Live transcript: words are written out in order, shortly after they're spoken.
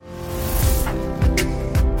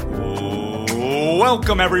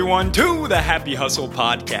Welcome everyone to the Happy Hustle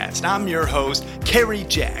Podcast. I'm your host, Kerry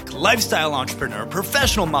Jack, lifestyle entrepreneur,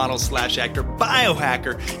 professional model / actor,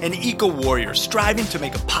 biohacker, and eco-warrior striving to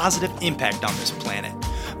make a positive impact on this planet.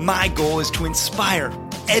 My goal is to inspire,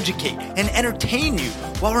 educate, and entertain you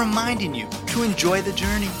while reminding you to enjoy the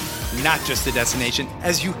journey, not just the destination,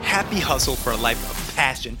 as you happy hustle for a life of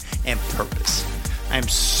passion and purpose. I am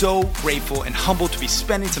so grateful and humbled to be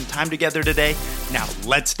spending some time together today. Now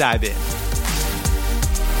let's dive in.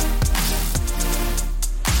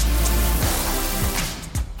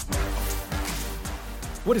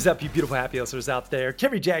 What is up, you beautiful happy hustlers out there?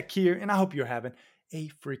 Kerry Jack here, and I hope you're having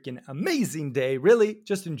a freaking amazing day. Really,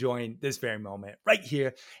 just enjoying this very moment right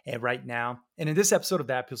here and right now. And in this episode of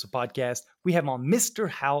the Happy Hustle Podcast, we have on Mr.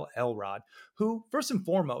 Hal Elrod, who, first and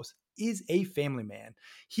foremost, is a family man.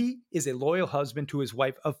 He is a loyal husband to his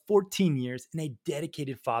wife of 14 years and a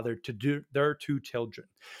dedicated father to their 2 children.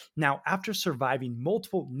 Now, after surviving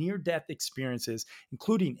multiple near-death experiences,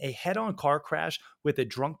 including a head-on car crash with a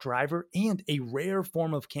drunk driver and a rare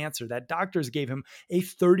form of cancer that doctors gave him a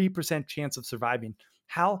 30% chance of surviving,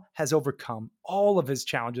 Hal has overcome all of his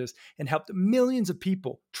challenges and helped millions of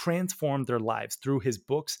people transform their lives through his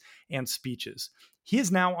books and speeches. He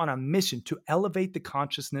is now on a mission to elevate the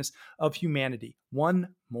consciousness of humanity, one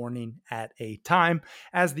morning at a time,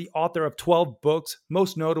 as the author of 12 books,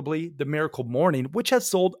 most notably The Miracle Morning, which has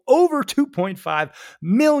sold over 2.5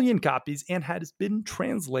 million copies and has been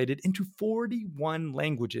translated into 41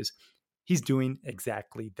 languages. He's doing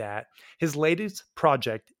exactly that. His latest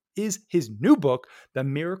project is his new book, The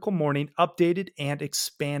Miracle Morning Updated and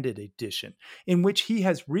Expanded Edition, in which he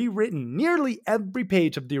has rewritten nearly every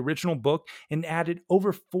page of the original book and added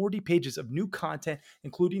over 40 pages of new content,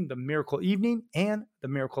 including The Miracle Evening and The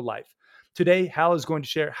Miracle Life. Today, Hal is going to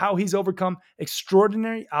share how he's overcome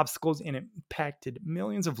extraordinary obstacles and impacted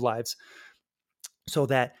millions of lives so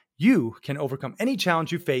that you can overcome any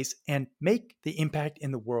challenge you face and make the impact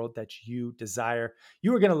in the world that you desire.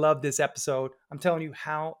 You are going to love this episode. I'm telling you,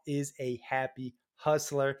 Hal is a happy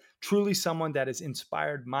hustler, truly someone that has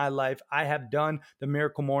inspired my life. I have done the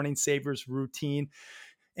Miracle Morning Savers routine,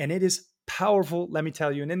 and it is powerful, let me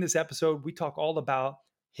tell you. And in this episode, we talk all about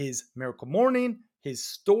his Miracle Morning, his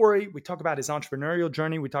story. We talk about his entrepreneurial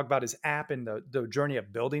journey. We talk about his app and the journey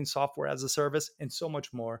of building software as a service and so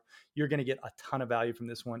much more. You're going to get a ton of value from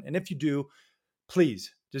this one. And if you do,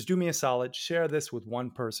 please just do me a solid. Share this with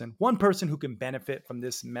one person who can benefit from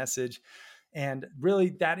this message. And really,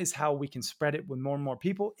 that is how we can spread it with more and more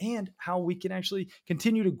people and how we can actually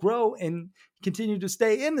continue to grow and continue to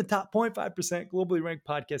stay in the top 0.5% globally ranked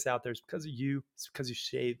podcasts out there. It's because of you. It's because you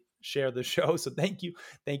share the show. So thank you.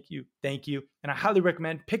 And I highly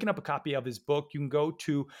recommend picking up a copy of his book. You can go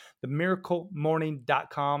to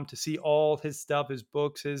themiraclemorning.com to see all his stuff, his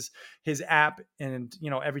books, his app, and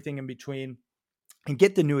everything in between, and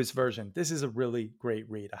get the newest version. This is a really great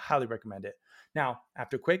read. I highly recommend it. Now,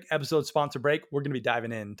 after a quick episode sponsor break, we're going to be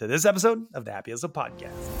diving into this episode of the Happy Hustle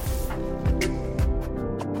Podcast.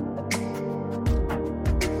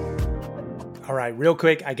 All right, real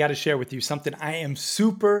quick, I got to share with you something I am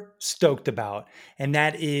super stoked about, and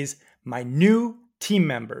that is my new team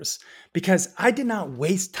members, because I did not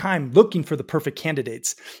waste time looking for the perfect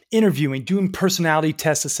candidates, interviewing, doing personality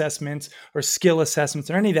test assessments or skill assessments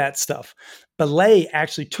or any of that stuff. Belay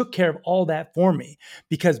actually took care of all that for me,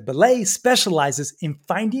 because Belay specializes in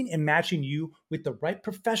finding and matching you with the right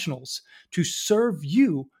professionals to serve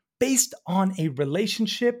you based on a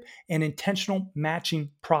relationship and intentional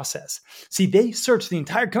matching process. See, they search the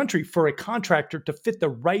entire country for a contractor to fit the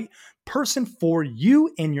right person for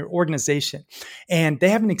you and your organization. And they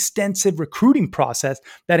have an extensive recruiting process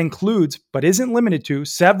that includes, but isn't limited to,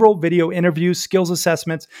 several video interviews, skills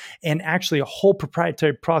assessments, and actually a whole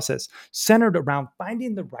proprietary process centered around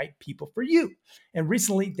finding the right people for you. And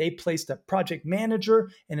recently, they placed a project manager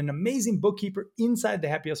and an amazing bookkeeper inside the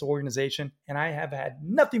Happy Hustle organization. And I have had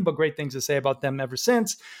nothing but great things to say about them ever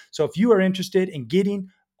since. So if you are interested in getting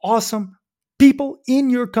awesome people in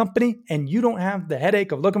your company and you don't have the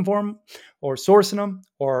headache of looking for them or sourcing them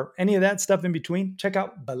or any of that stuff in between, check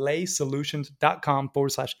out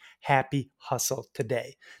belaysolutions.com/happy hustle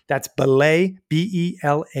today. That's Belay,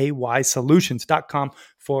 BELAY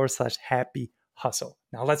solutions.com/happy hustle.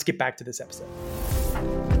 Now let's get back to this episode.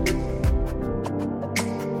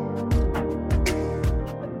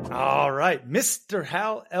 All right, Mr.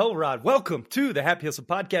 Hal Elrod, welcome to the Happy Hustle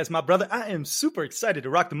Podcast, my brother. I am super excited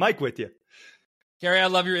to rock the mic with you. Gary, I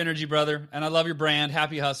love your energy, brother, and I love your brand.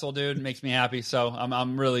 Happy Hustle, dude. It makes me happy, so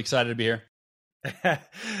I'm really excited to be here.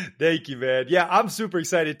 Thank you, man. Yeah, I'm super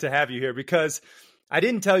excited to have you here because I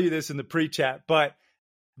didn't tell you this in the pre-chat, but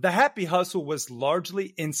the Happy Hustle was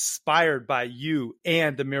largely inspired by you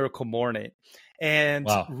and the Miracle Morning. And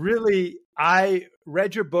Wow. really, I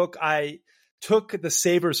read your book. I took the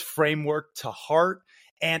Savers framework to heart.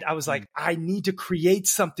 And I was like, I need to create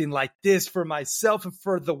something like this for myself and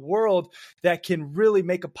for the world that can really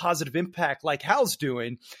make a positive impact like Hal's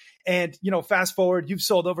doing. And, fast forward, you've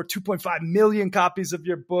sold over 2.5 million copies of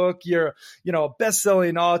your book. You're, a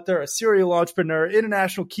best-selling author, a serial entrepreneur,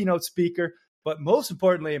 international keynote speaker. But most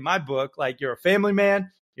importantly, in my book, like, you're a family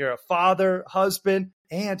man, you're a father, husband,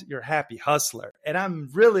 and you're a happy hustler. And I'm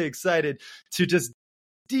really excited to just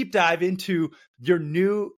deep dive into your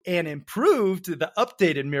new and improved, the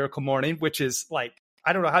updated Miracle Morning, which is like,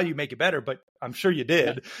 I don't know how you make it better, but I'm sure you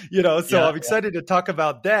did, so I'm excited to talk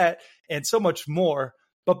about that and so much more.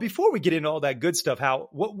 But before we get into all that good stuff, Hal,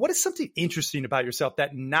 what is something interesting about yourself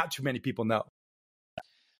that not too many people know?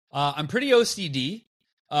 I'm pretty OCD.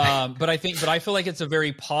 But I feel like it's a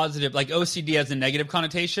very positive, like OCD has a negative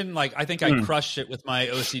connotation. Like I think I crushed it with my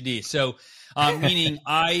OCD. So, meaning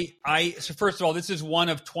so first of all, this is one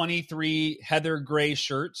of 23 heather gray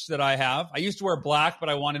shirts that I have. I used to wear black, but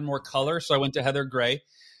I wanted more color. So I went to heather gray.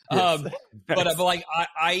 Yes. But like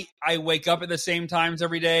I wake up at the same times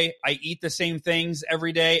every day. I eat the same things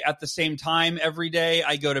every day at the same time every day.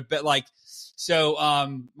 I go to bed so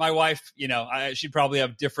my wife, she'd probably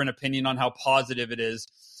have different opinion on how positive it is.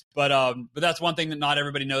 But that's one thing that not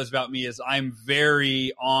everybody knows about me is I'm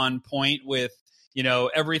very on point with,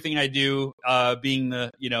 everything I do, being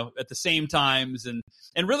at the same times. And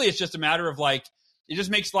really it's just a matter of like, it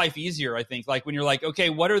just makes life easier. I think like when you're like, okay,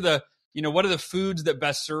 what are the foods that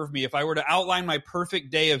best serve me? If I were to outline my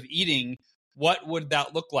perfect day of eating, what would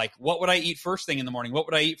that look like? What would I eat first thing in the morning? What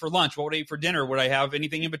would I eat for lunch? What would I eat for dinner? Would I have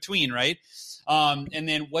anything in between? Right. And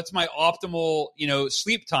then what's my optimal,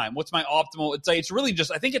 sleep time? What's my optimal? It's really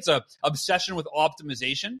just, I think it's a obsession with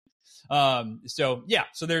optimization. So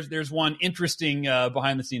there's one interesting,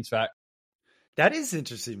 behind the scenes fact. That is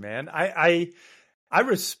interesting, man. I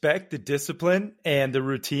respect the discipline and the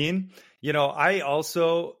routine. I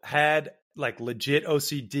also had like legit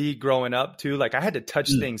OCD growing up too. Like I had to touch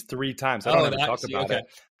things 3 times. I don't ever talk about it,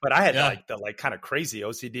 but I had like the kind of crazy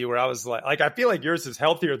OCD where I was like I feel like yours is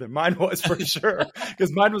healthier than mine was for sure.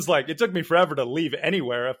 Because mine was like, it took me forever to leave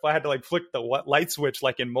anywhere. If I had to like flick the light switch,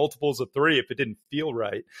 like in multiples of 3, if it didn't feel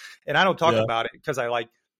right. And I don't talk about it because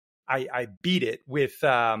I beat it with,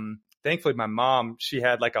 thankfully, my mom, she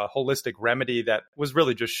had like a holistic remedy that was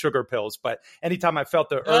really just sugar pills. But anytime I felt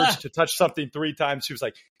the urge to touch something 3 times, she was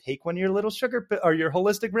like, take one of your little sugar or your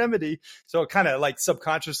holistic remedy. So it kind of like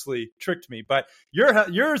subconsciously tricked me. But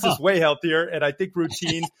yours is way healthier. And I think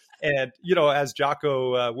routine and, as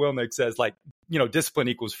Jocko Willink says, like, discipline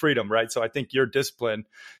equals freedom, right? So I think your discipline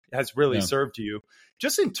has really served you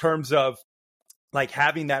just in terms of like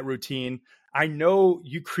having that routine. I know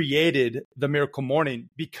you created the Miracle Morning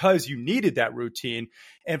because you needed that routine.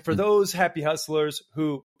 And for those happy hustlers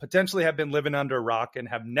who potentially have been living under a rock and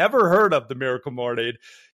have never heard of the Miracle Morning,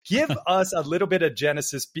 give us a little bit of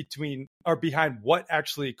genesis behind what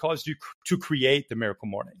actually caused you to create the Miracle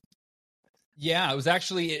Morning. Yeah,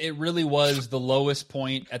 it really was the lowest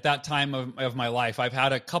point at that time of my life. I've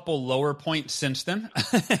had a couple lower points since then,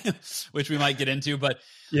 which we might get into. But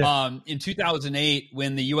in 2008,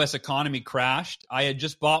 when the U.S. economy crashed, I had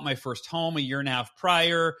just bought my first home a year and a half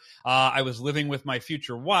prior. I was living with my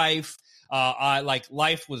future wife.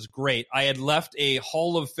 Life was great. I had left a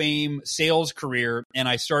Hall of Fame sales career and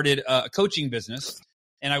I started a coaching business.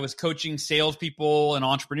 And I was coaching salespeople and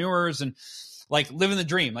entrepreneurs and like living the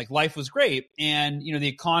dream, like life was great. And, the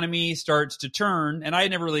economy starts to turn and I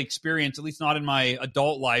had never really experienced, at least not in my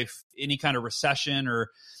adult life, any kind of recession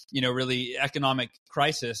or, really economic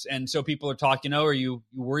crisis. And so people are talking, are you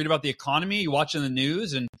worried about the economy? Are you watching the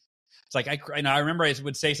news? And it's like, I remember I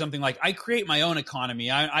would say something like, I create my own economy.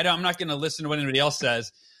 I'm not going to listen to what anybody else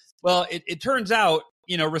says. Well, it turns out,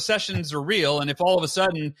 recessions are real. And if all of a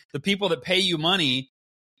sudden the people that pay you money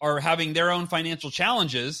are having their own financial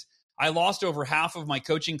challenges, I lost over half of my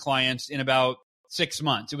coaching clients in about 6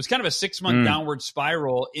 months. It was kind of a 6-month downward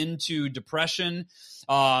spiral into depression,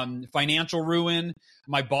 financial ruin.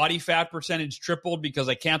 My body fat percentage tripled because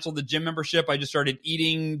I canceled the gym membership. I just started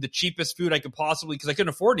eating the cheapest food I could possibly because I couldn't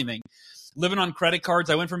afford anything. Living on credit cards.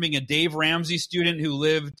 I went from being a Dave Ramsey student who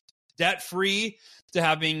lived debt-free to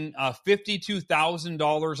having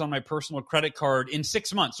 $52,000 on my personal credit card in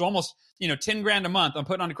 6 months. So almost, $10,000 a month I'm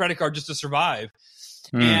putting on a credit card just to survive.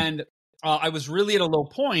 And I was really at a low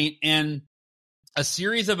point, and a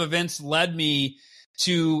series of events led me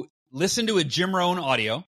to listen to a Jim Rohn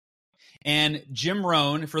audio And Jim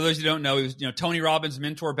Rohn, for those who don't know, he was Tony Robbins'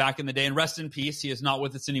 mentor back in the day, and rest in peace. He is not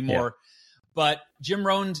with us anymore. Yeah. But Jim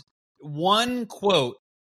Rohn's one quote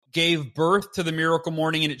gave birth to the Miracle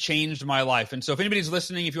Morning, and it changed my life. And so if anybody's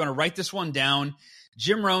listening, if you want to write this one down,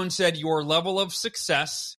 Jim Rohn said, your level of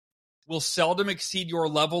success will seldom exceed your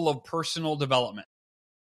level of personal development.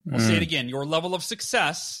 I'll say it again. Your level of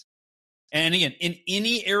success, and again, in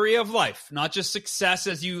any area of life, not just success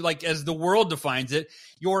as the world defines it,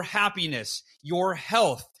 your happiness, your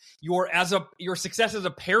health, your success as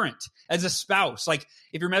a parent, as a spouse. Like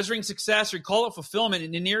if you're measuring success or you call it fulfillment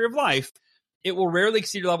in any area of life, it will rarely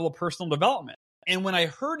exceed your level of personal development. And when I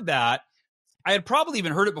heard that, I had probably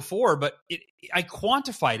even heard it before, but I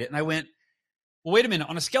quantified it and I went, well, wait a minute,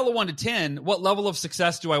 on a scale of 1 to 10, what level of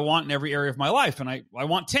success do I want in every area of my life? And I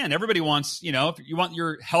want 10. Everybody wants, if you want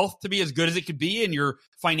your health to be as good as it could be and your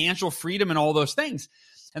financial freedom and all those things.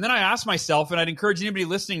 And then I asked myself, and I'd encourage anybody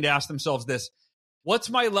listening to ask themselves this, what's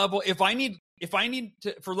my level? If I need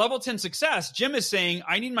for level 10 success, Jim is saying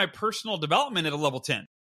I need my personal development at a level 10.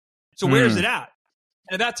 So where is it at?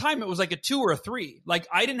 And at that time, it was like a 2 or a 3. Like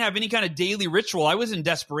I didn't have any kind of daily ritual. I was in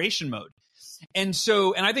desperation mode. And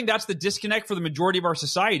I think that's the disconnect for the majority of our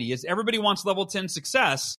society is everybody wants level 10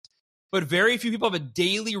 success, but very few people have a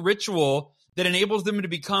daily ritual that enables them to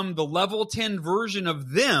become the level 10 version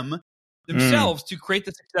of themselves to create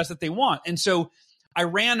the success that they want. And so I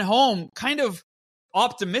ran home kind of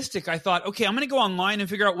optimistic. I thought, okay, I'm going to go online and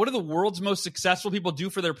figure out what do the world's most successful people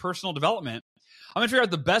do for their personal development. I'm going to figure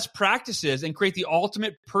out the best practices and create the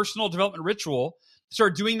ultimate personal development ritual,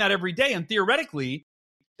 start doing that every day. And theoretically,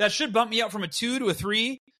 that should bump me up from a 2 to a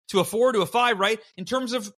 3 to a 4 to a 5, right? In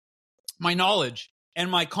terms of my knowledge and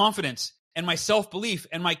my confidence and my self-belief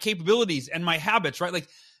and my capabilities and my habits, right? Like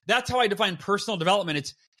that's how I define personal development.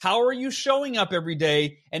 It's how are you showing up every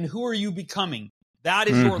day and who are you becoming? That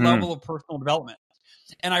is your level of personal development.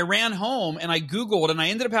 And I ran home and I Googled and I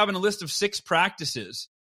ended up having a list of 6 practices.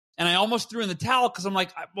 And I almost threw in the towel because I'm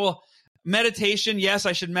like, well, meditation, yes,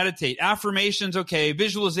 I should meditate. Affirmations, okay.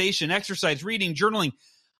 Visualization, exercise, reading, journaling.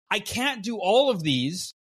 I can't do all of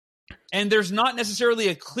these, and there's not necessarily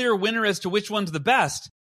a clear winner as to which one's the best.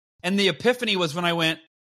 And the epiphany was when I went,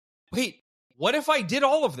 wait, what if I did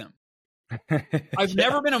all of them? I've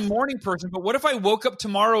never been a morning person, but what if I woke up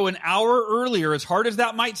tomorrow an hour earlier, as hard as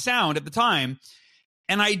that might sound at the time,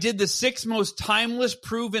 and I did the 6 most timeless,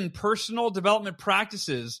 proven personal development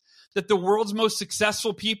practices that the world's most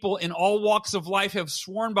successful people in all walks of life have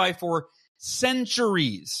sworn by for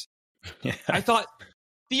centuries. Yeah. I thought,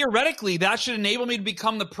 theoretically, that should enable me to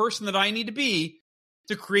become the person that I need to be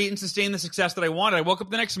to create and sustain the success that I wanted. I woke up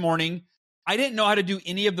the next morning. I didn't know how to do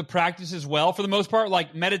any of the practices well. For the most part,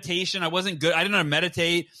 like meditation, I wasn't good. I didn't know how to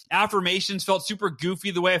meditate. Affirmations felt super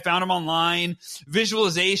goofy the way I found them online.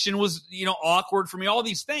 Visualization was, awkward for me, all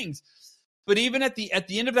these things. But even at the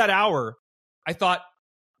end of that hour, I thought,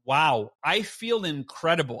 wow, I feel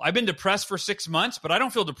incredible. I've been depressed for 6 months, but I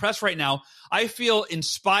don't feel depressed right now. I feel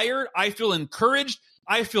inspired. I feel encouraged.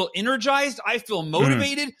 I feel energized. I feel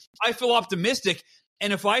motivated. I feel optimistic.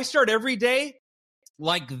 And if I start every day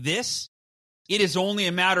like this, it is only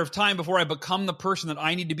a matter of time before I become the person that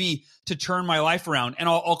I need to be to turn my life around. And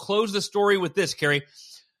I'll close the story with this, Carrie.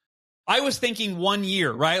 I was thinking 1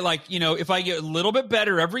 year, right? Like, if I get a little bit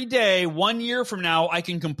better every day, 1 year from now, I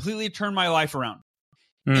can completely turn my life around.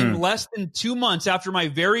 In less than 2 months after my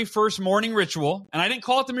very first morning ritual, and I didn't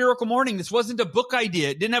call it the Miracle Morning. This wasn't a book idea.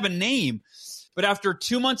 It didn't have a name. But after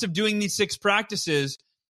 2 months of doing these 6 practices,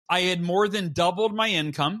 I had more than doubled my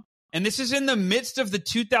income. And this is in the midst of the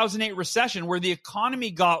 2008 recession where the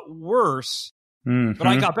economy got worse, but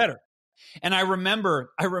I got better. And I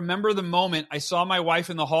remember the moment I saw my wife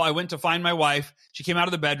in the hall. I went to find my wife. She came out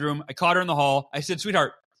of the bedroom. I caught her in the hall. I said,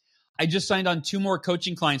 sweetheart, I just signed on 2 more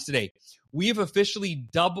coaching clients today. We have officially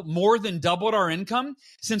more than doubled our income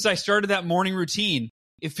since I started that morning routine.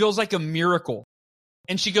 It feels like a miracle.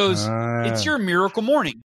 And she goes, it's your miracle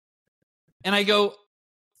morning. And I go,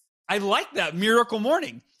 I like that miracle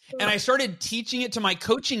morning. And I started teaching it to my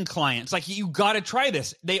coaching clients. Like, you got to try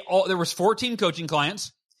this. There was 14 coaching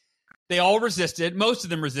clients. They all resisted. Most of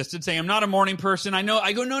them resisted, saying, I'm not a morning person. I know.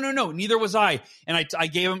 I go, no, neither was I. And I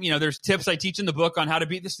gave them, there's tips I teach in the book on how to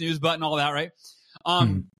beat the snooze button, all that, right?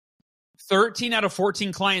 13 out of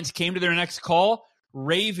 14 clients came to their next call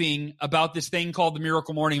raving about this thing called the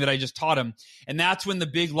Miracle Morning that I just taught them. And that's when the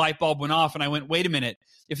big light bulb went off. And I went, wait a minute.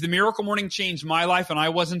 If the Miracle Morning changed my life and I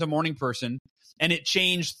wasn't a morning person, and it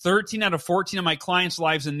changed 13 out of 14 of my clients'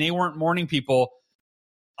 lives and they weren't morning people,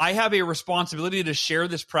 I have a responsibility to share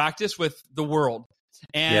this practice with the world.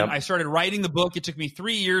 And I started writing the book. It took me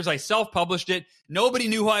 3 years. I self-published it. Nobody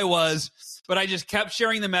knew who I was, but I just kept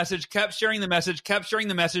sharing the message, kept sharing the message, kept sharing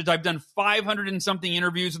the message. I've done 500 and something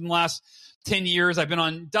interviews in the last 10 years. I've been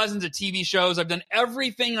on dozens of TV shows. I've done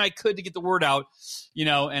everything I could to get the word out, and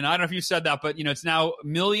I don't know if you said that, but, it's now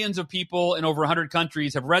millions of people in over 100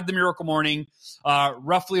 countries have read The Miracle Morning.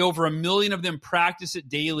 Roughly over 1 million of them practice it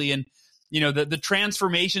daily. And, the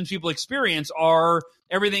transformations people experience are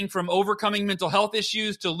everything from overcoming mental health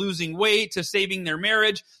issues to losing weight to saving their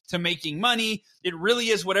marriage to making money. It really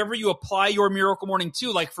is whatever you apply your Miracle Morning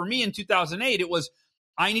to. Like for me in 2008, it was,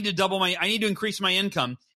 I need to increase my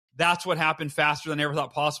income. That's what happened faster than I ever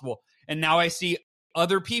thought possible. And now I see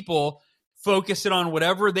other people focus it on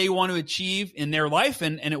whatever they want to achieve in their life,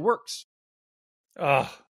 and it works.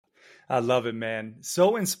 Oh, I love it, man.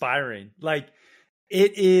 So inspiring. Like,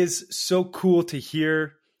 it is so cool to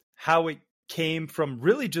hear how it came from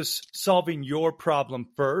really just solving your problem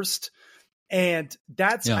first. And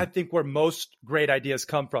that's, I think, where most great ideas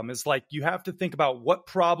come from. Is like, you have to think about what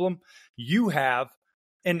problem you have.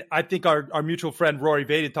 And I think our mutual friend, Rory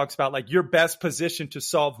Vaden, talks about like you're best positioned to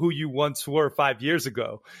solve who you once were 5 years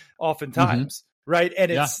ago, oftentimes. Right.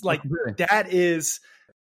 And it's like, that is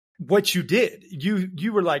what you did.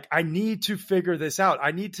 You were like, I need to figure this out.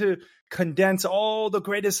 I need to condense all the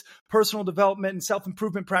greatest personal development and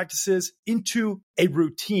self-improvement practices into a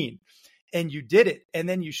routine. And you did it. And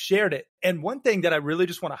then you shared it. And one thing that I really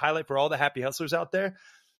just want to highlight for all the happy hustlers out there,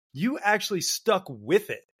 you actually stuck with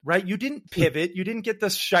it, right? You didn't pivot. You didn't get the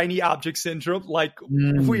shiny object syndrome like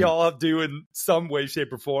we all do in some way,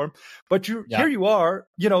 shape, or form. But here you are,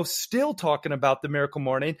 still talking about the Miracle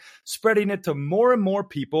Morning, spreading it to more and more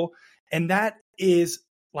people. And that is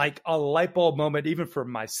like a light bulb moment, even for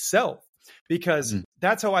myself, because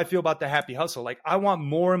that's how I feel about the happy hustle. Like, I want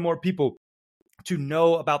more and more people to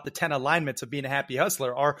know about the 10 alignments of being a happy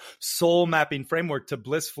hustler, our soul mapping framework to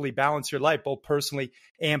blissfully balance your life, both personally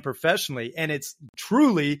and professionally. And it's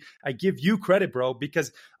truly, I give you credit, bro,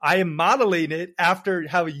 because I am modeling it after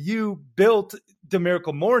how you built the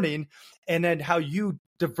Miracle Morning and then how you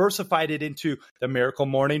diversified it into the Miracle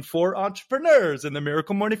Morning for entrepreneurs and the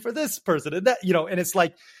Miracle Morning for this person and that, and it's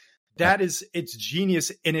like, it's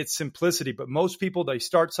genius in its simplicity. But most people, they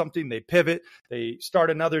start something, they pivot, they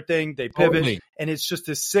start another thing, they pivot. And it's just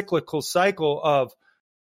this cyclical cycle of,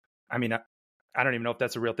 I don't even know if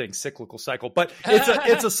that's a real thing, cyclical cycle, but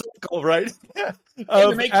it's a cycle, right?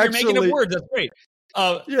 You're making a word. That's great.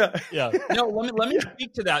 Yeah. No, let me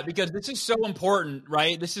speak to that because this is so important,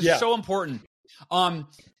 right? This is so important.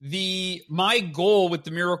 My goal with the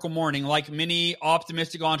Miracle Morning, like many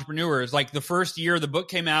optimistic entrepreneurs, like the first year the book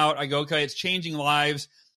came out, I go, okay, it's changing lives.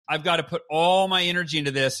 I've got to put all my energy into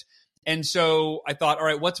this. And so I thought, all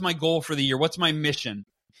right, what's my goal for the year? What's my mission?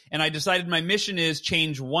 And I decided my mission is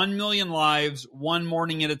change 1 million lives one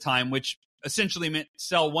morning at a time, which essentially meant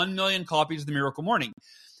sell 1 million copies of the Miracle Morning.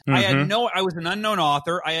 I was an unknown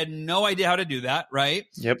author. I had no idea how to do that. Right.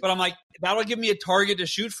 Yep. But I'm like, that'll give me a target to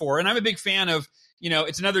shoot for. And I'm a big fan of,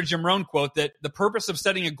 it's another Jim Rohn quote that the purpose of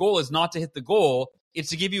setting a goal is not to hit the goal. It's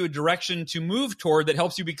to give you a direction to move toward that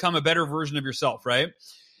helps you become a better version of yourself. Right.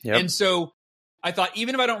 Yep. And so I thought,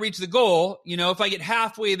 even if I don't reach the goal, if I get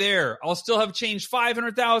halfway there, I'll still have changed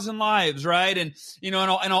 500,000 lives. Right. And, and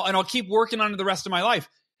I'll keep working on it the rest of my life.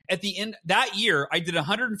 At the end that year, I did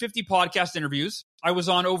 150 podcast interviews. I was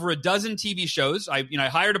on over a dozen TV shows. I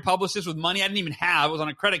hired a publicist with money I didn't even have. I was on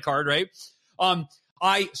a credit card, right?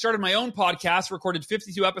 I started my own podcast, recorded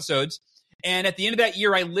 52 episodes. And at the end of that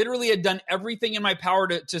year, I literally had done everything in my power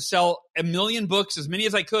to sell 1 million books, as many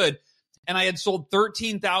as I could. And I had sold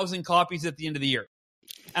 13,000 copies at the end of the year.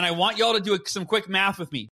 And I want y'all to do some quick math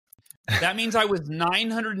with me. That means I was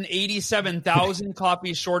 987,000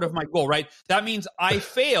 copies short of my goal, right? That means I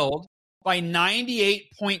failed by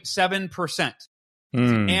 98.7%.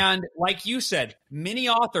 And like you said, many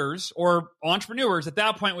authors or entrepreneurs at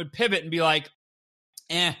that point would pivot and be like,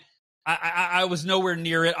 I was nowhere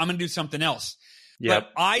near it. I'm going to do something else. Yep.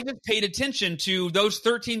 But I just paid attention to those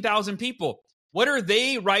 13,000 people. What are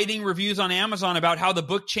they writing reviews on Amazon about how the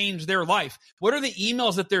book changed their life? What are the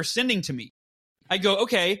emails that they're sending to me? I go,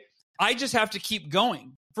 okay, I just have to keep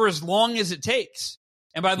going for as long as it takes.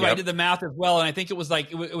 And by the way, I did the math as well. And I think it was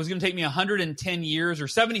like, it was going to take me 110 years or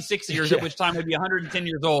 76 years, at which time I'd be 110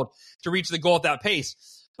 years old to reach the goal at that pace.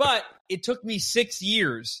 But it took me 6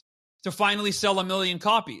 years to finally sell 1 million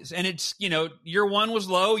copies. And it's, year one was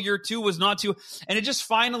low, year two was not too, and it just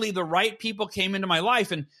finally, the right people came into my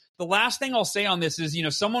life. And the last thing I'll say on this is,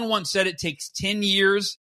 someone once said it takes 10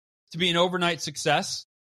 years to be an overnight success.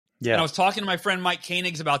 Yeah. And I was talking to my friend Mike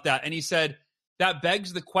Koenigs about that, and he said, that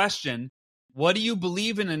begs the question, what do you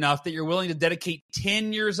believe in enough that you're willing to dedicate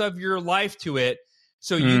 10 years of your life to it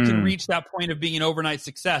so you can reach that point of being an overnight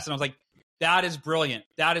success? And I was like, that is brilliant.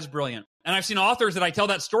 That is brilliant. And I've seen authors that I tell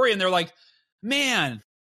that story and they're like, man,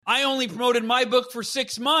 I only promoted my book for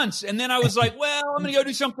 6 months. And then I was like, well, I'm going to go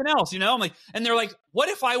do something else, I'm like, and they're like, what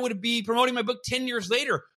if I would be promoting my book 10 years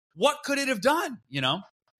later? What could it have done?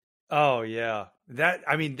 Oh yeah.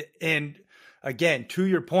 And again, to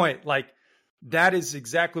your point, like that is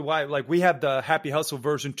exactly why, like we have the Happy Hustle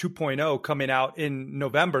version 2.0 coming out in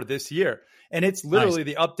November this year. And it's literally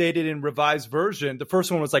the updated and revised version. The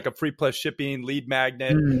first one was like a free plus shipping lead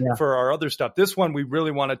magnet for our other stuff. This one, we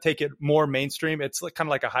really want to take it more mainstream. It's like, kind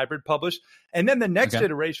of like a hybrid publish. And then the next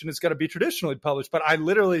iteration is going to be traditionally published. But I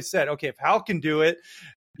literally said, okay, if Hal can do it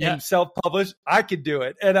and self-publish, I could do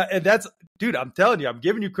it. And that's, dude, I'm telling you, I'm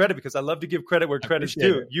giving you credit because I love to give credit where credit's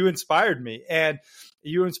due. You inspired me and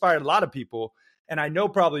you inspired a lot of people. And I know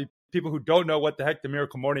probably people who don't know what the heck the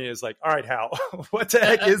Miracle Morning is, like, all right, Hal, what the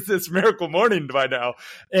heck is this Miracle Morning by now?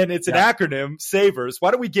 And it's an acronym, SAVERS.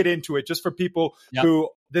 Why don't we get into it just for people who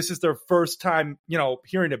this is their first time,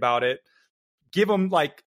 hearing about it? Give them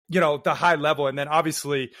like, the high level. And then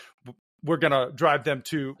obviously we're going to drive them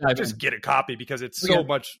to just get a copy because it's so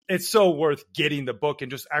much, it's so worth getting the book and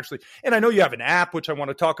just actually, and I know you have an app, which I want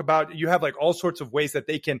to talk about. You have like all sorts of ways that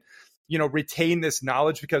they can, retain this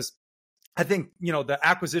knowledge because I think, the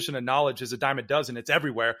acquisition of knowledge is a dime a dozen. It's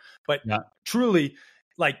everywhere. But truly,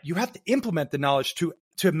 like you have to implement the knowledge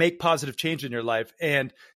to make positive change in your life.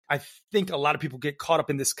 And I think a lot of people get caught up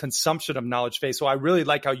in this consumption of knowledge phase. So I really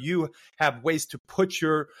like how you have ways to put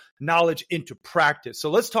your knowledge into practice. So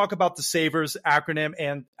let's talk about the SAVERS acronym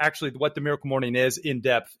and actually what the Miracle Morning is in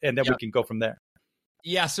depth. And then we can go from there.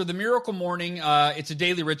 Yeah, so the Miracle Morning, it's a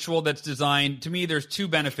daily ritual that's designed, to me, there's two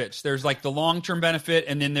benefits. There's like the long-term benefit,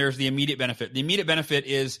 and then there's the immediate benefit. The immediate benefit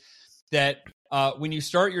is that when you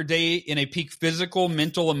start your day in a peak physical,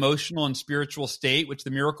 mental, emotional, and spiritual state, which the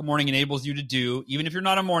Miracle Morning enables you to do, even if you're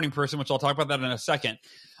not a morning person, which I'll talk about that in a second,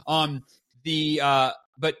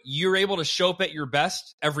 but you're able to show up at your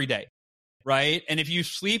best every day. Right. And if you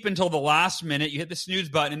sleep until the last minute, you hit the snooze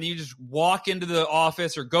button and then you just walk into the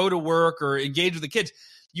office or go to work or engage with the kids,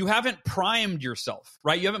 you haven't primed yourself,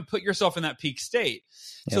 right? You haven't put yourself in that peak state.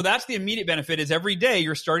 Yeah. So that's the immediate benefit is every day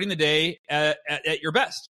you're starting the day at your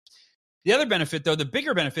best. The other benefit, though, the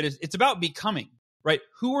bigger benefit is it's about becoming, right?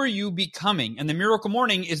 Who are you becoming? And the Miracle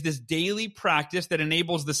Morning is this daily practice that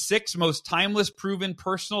enables the 6 most timeless, proven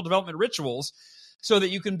personal development rituals so that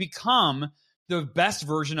you can become the best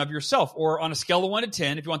version of yourself. Or on a scale of 1 to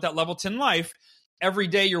 10, if you want that level 10 life, every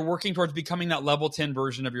day you're working towards becoming that level 10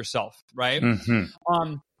 version of yourself, right?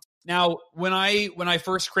 Mm-hmm. Now, when I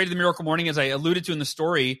first created the Miracle Morning, as I alluded to in the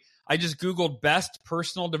story, I just Googled best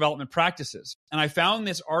personal development practices. And I found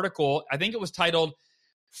this article, I think it was titled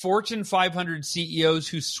Fortune 500 CEOs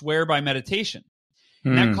Who Swear by Meditation.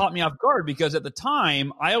 And that caught me off guard because at the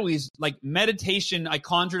time, I always like meditation. I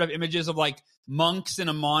conjured up images of like monks in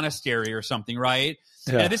a monastery or something, right?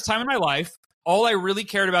 Yeah. And at this time in my life, all I really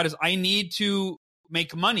cared about is I need to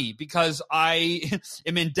make money because I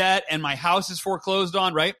am in debt and my house is foreclosed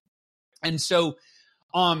on, right? And so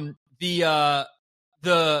the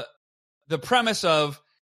premise of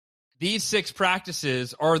these 6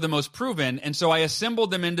 practices are the most proven. And so I assembled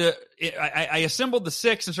them I assembled the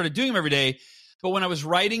 6 and started doing them every day. But when I was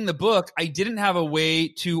writing the book, I didn't have a way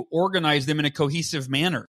to organize them in a cohesive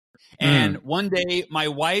manner. And one day, my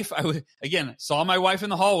wife, saw my wife in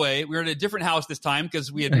the hallway. We were at a different house this time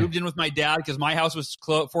because we had moved in with my dad because my house was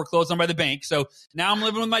foreclosed on by the bank. So now I'm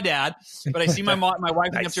living with my dad. But I see my wife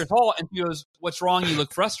in the upstairs hall, and she goes, "What's wrong? You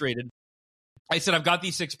look frustrated." I said, "I've got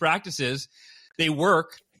these 6 practices. They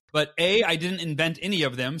work. But A, I didn't invent any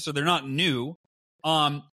of them, so they're not new.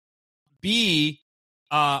 B,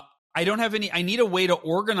 I don't have any, I need a way to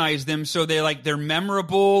organize them so they're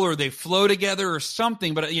memorable or they flow together or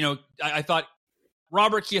something." But, I thought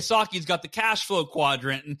Robert Kiyosaki's got the cash flow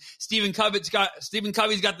quadrant and Stephen Covey's got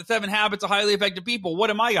the 7 habits of highly effective people. What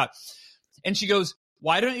am I got? And she goes,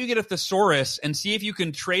 "Why don't you get a thesaurus and see if you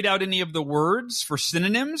can trade out any of the words for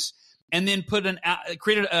synonyms and then create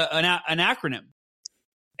an acronym?"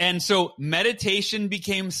 And so meditation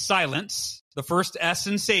became silence, the first S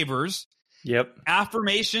in SAVERS. Yep.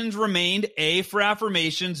 Affirmations remained A for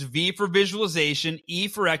affirmations, V for visualization, E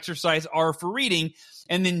for exercise, R for reading.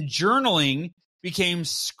 And then journaling became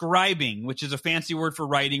scribing, which is a fancy word for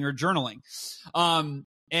writing or journaling.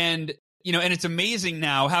 And it's amazing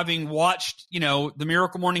now having watched, the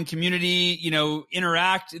Miracle Morning community,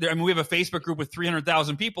 interact. I mean, we have a Facebook group with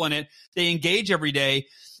 300,000 people in it. They engage every day.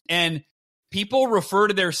 And people refer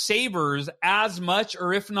to their savers as much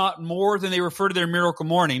or if not more than they refer to their miracle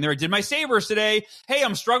morning. They're like, did my savers today? Hey,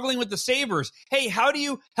 I'm struggling with the savers. Hey, how do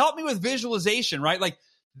you help me with visualization, right? Like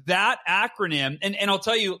that acronym. And I'll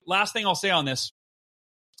tell you, last thing I'll say on this.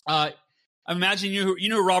 I imagine you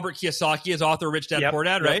know Robert Kiyosaki is author of Rich Dad Poor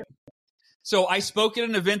Dad, right? So I spoke at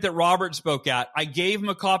an event that Robert spoke at. I gave him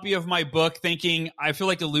a copy of my book thinking, I feel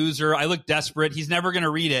like a loser. I look desperate. He's never going to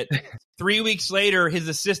read it. 3 weeks later, his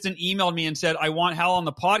assistant emailed me and said, I want Hal on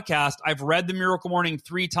the podcast. I've read The Miracle Morning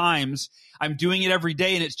 3 times. I'm doing it every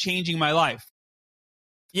day and it's changing my life.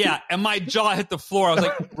 Yeah, and my jaw hit the floor. I was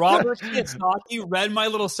like, Robert Kiyosaki read my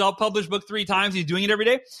little self-published book 3 times. He's doing it every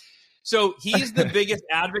day. So he's the biggest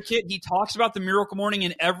advocate. He talks about the Miracle Morning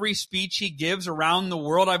in every speech he gives around the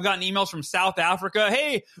world. I've gotten emails from South Africa.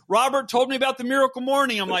 Hey, Robert told me about the Miracle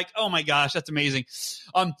Morning. I'm like, oh my gosh, that's amazing.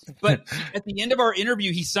 But at the end of our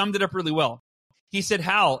interview, he summed it up really well. He said,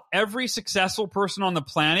 Hal, every successful person on the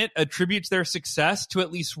planet attributes their success to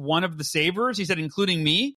at least one of the savers. He said, including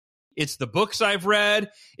me. It's the books I've read.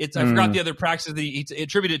 I forgot the other practices that he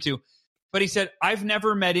attributed it to. But he said, I've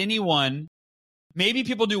never met anyone. Maybe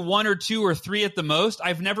people do 1 or 2 or 3 at the most.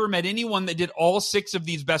 I've never met anyone that did all 6 of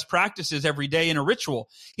these best practices every day in a ritual.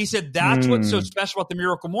 He said that's what's so special about the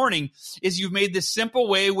Miracle Morning is you've made this simple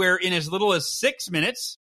way where in as little as 6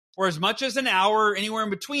 minutes or as much as an hour, anywhere in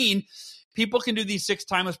between, people can do these 6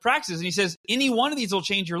 timeless practices. And he says any one of these will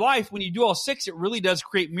change your life. When you do all 6, it really does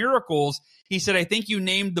create miracles. He said, I think you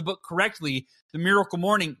named the book correctly, The Miracle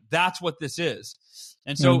Morning. That's what this is.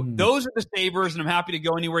 And so those are the savers, and I'm happy to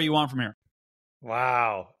go anywhere you want from here.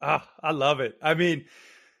 Wow. I love it. I mean,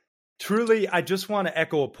 truly, I just want to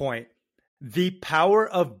echo a point. The power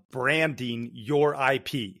of branding your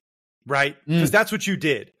IP, right? Because that's what you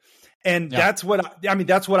did. And that's what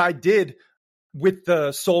I did with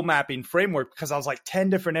the soul mapping framework, because I was like 10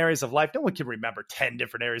 different areas of life. No one can remember 10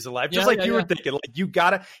 different areas of life. Just like you were thinking, like you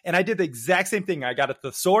gotta, and I did the exact same thing. I got a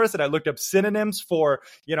thesaurus and I looked up synonyms for,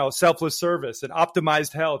 selfless service and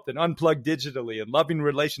optimized health and unplugged digitally and loving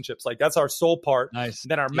relationships. Like that's our soul part. Nice.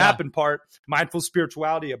 And then our mapping part, mindful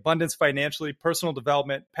spirituality, abundance financially, personal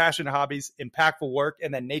development, passion, hobbies, impactful work,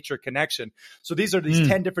 and then nature connection. So these are these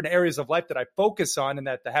 10 different areas of life that I focus on and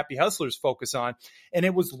that the Happy Hustlers focus on. And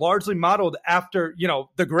it was largely modeled after,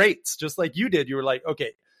 the greats, just like you did. You were like,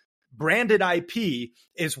 okay, branded IP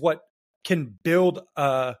is what can build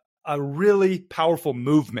a really powerful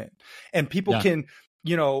movement, and people can,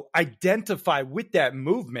 identify with that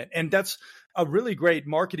movement. And that's a really great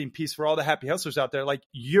marketing piece for all the Happy Hustlers out there. Like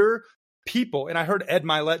your people, and I heard Ed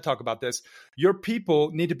Milet talk about this, your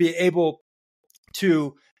people need to be able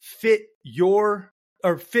to fit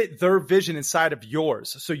their vision inside of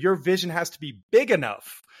yours. So your vision has to be big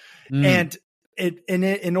enough. And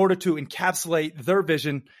in order to encapsulate their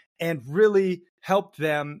vision and really help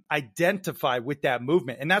them identify with that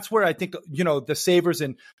movement. And that's where I think, the savers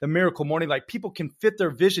and the Miracle Morning, like people can fit their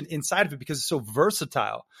vision inside of it because it's so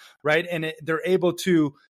versatile, right? And they're able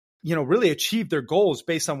to, really achieve their goals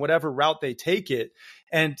based on whatever route they take it.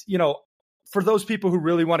 And, for those people who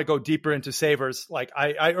really want to go deeper into savers, like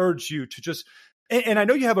I urge you to just, and I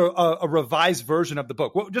know you have a revised version of the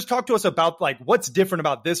book. Well, just talk to us about like what's different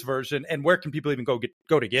about this version and where can people even go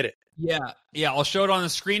to get it? Yeah. I'll show it on the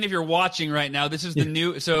screen if you're watching right now. This is the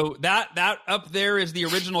new. So that up there is the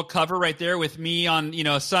original cover right there with me on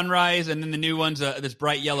sunrise, and then the new one's this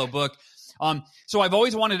bright yellow book. So I've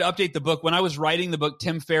always wanted to update the book. When I was writing the book,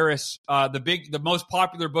 Tim Ferriss, the most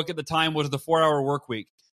popular book at the time was the 4-Hour Workweek.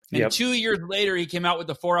 And 2 years later, he came out with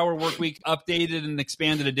the 4-Hour Workweek updated and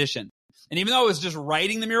expanded edition. And even though I was just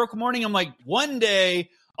writing the Miracle Morning, I'm like, one day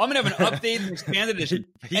I'm going to have an updated and expanded edition.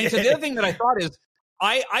 And so the other thing that I thought is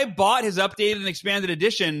I bought his updated and expanded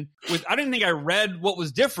edition I didn't think I read what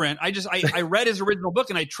was different. I read his original book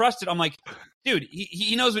and I trusted. I'm like, dude,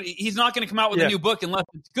 he knows he's not going to come out with a new book unless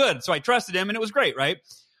it's good. So I trusted him and it was great. Right.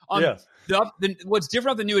 What's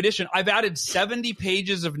different about the new edition, I've added 70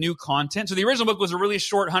 pages of new content. So the original book was a really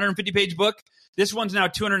short 150-page book. This one's now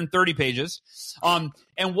 230 pages. And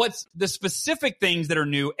what's the specific things that are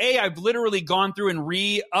new? I've literally gone through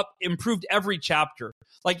and improved every chapter.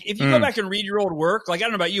 Like if you go back and read your old work, like I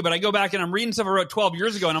don't know about you, but I go back and I'm reading stuff I wrote 12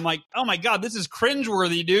 years ago and I'm like, oh my God, this is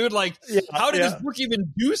cringeworthy, dude. Like how did this book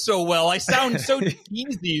even do so well? I sound so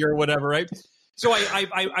cheesy or whatever, right? So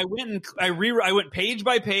I went page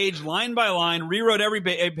by page, line by line, rewrote every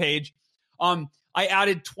page. I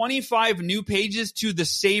added 25 new pages to the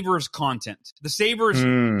Savers content. The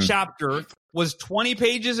Savers chapter was 20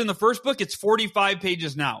 pages in the first book. It's 45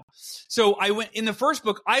 pages now. So in the first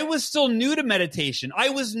book, I was still new to meditation. I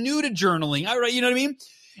was new to journaling. You know what I mean?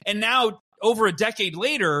 And now over a decade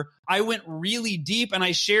later, I went really deep and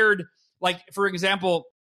I shared, like, for example,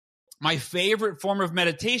 my favorite form of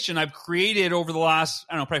meditation I've created over the last,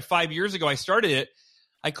 I don't know, probably 5 years ago, I started it.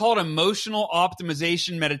 I call it emotional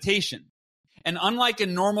optimization meditation. And unlike a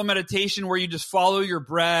normal meditation where you just follow your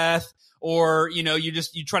breath or, you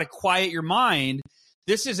try to quiet your mind,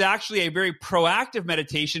 this is actually a very proactive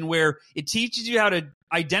meditation where it teaches you how to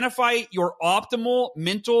identify your optimal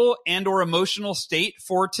mental and or emotional state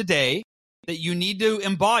for today that you need to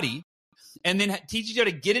embody, and then teaches you how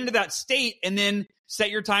to get into that state and then set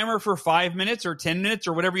your timer for 5 minutes or 10 minutes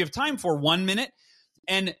or whatever you have time for, 1 minute,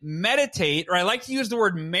 and meditate, or I like to use the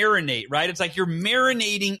word marinate, right? It's like you're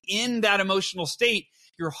marinating in that emotional state.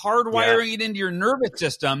 You're hardwiring it into your nervous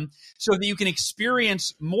system so that you can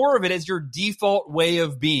experience more of it as your default way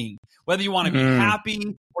of being. Whether you want to be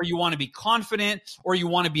happy or you want to be confident or you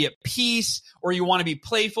want to be at peace or you want to be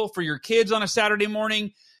playful for your kids on a Saturday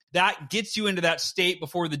morning, that gets you into that state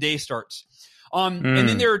before the day starts. And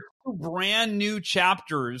then there are 2 brand new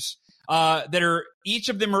chapters that are, each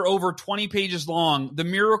of them are over 20 pages long. The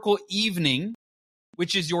Miracle Evening,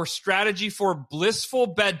 which is your strategy for blissful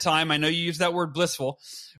bedtime. I know you use that word blissful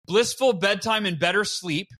bedtime and better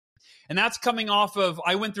sleep. And that's coming off of,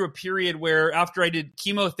 I went through a period where after I did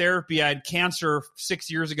chemotherapy, I had cancer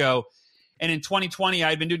 6 years ago. And in 2020, I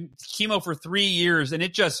had been doing chemo for 3 years and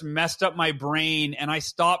it just messed up my brain and I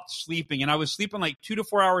stopped sleeping. And I was sleeping like 2 to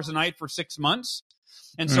 4 hours a night for 6 months.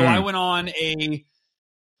 And so I went on a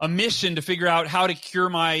mission to figure out how to cure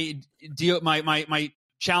my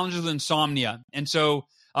challenges with insomnia. And so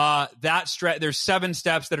there's 7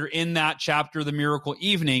 steps that are in that chapter, The Miracle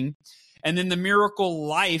Evening. And then The Miracle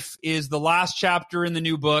Life is the last chapter in the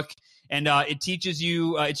new book. And it teaches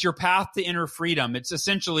you, it's your path to inner freedom. It's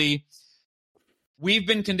essentially, we've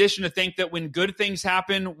been conditioned to think that when good things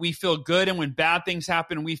happen, we feel good, and when bad things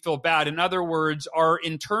happen, we feel bad. In other words, our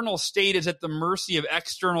internal state is at the mercy of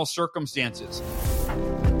external circumstances.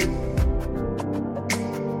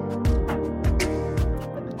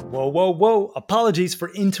 Whoa. Apologies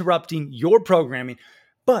for interrupting your programming,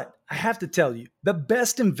 but I have to tell you, the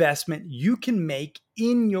best investment you can make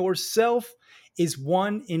in yourself is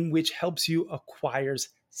one in which helps you acquire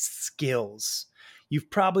skills.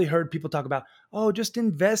 You've probably heard people talk about, just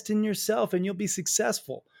invest in yourself and you'll be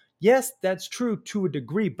successful. Yes, that's true to a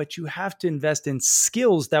degree, but you have to invest in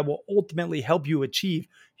skills that will ultimately help you achieve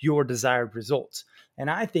your desired results. And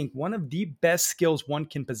I think one of the best skills one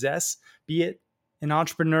can possess, be it an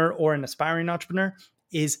entrepreneur or an aspiring entrepreneur,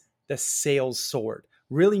 is the sales sword.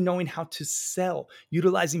 Really knowing how to sell,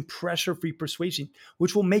 utilizing pressure-free persuasion,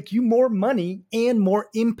 which will make you more money and more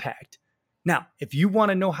impact. Now, if you want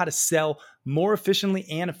to know how to sell more efficiently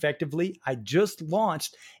and effectively, I just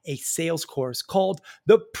launched a sales course called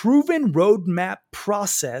The Proven Roadmap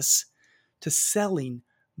Process to Selling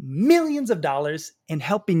Millions of Dollars and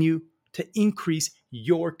helping you to increase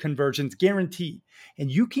your conversions, guaranteed.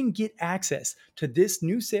 And you can get access to this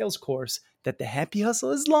new sales course that The Happy Hustle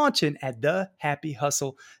is launching at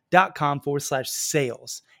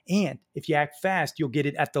thehappyhustle.com/sales. And if you act fast, you'll get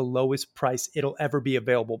it at the lowest price it'll ever be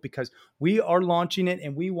available, because we are launching it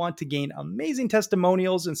and we want to gain amazing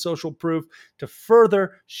testimonials and social proof to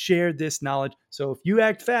further share this knowledge. So if you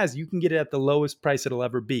act fast, you can get it at the lowest price it'll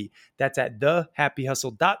ever be. That's at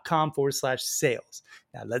thehappyhustle.com/sales.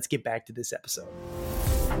 Now let's get back to this episode.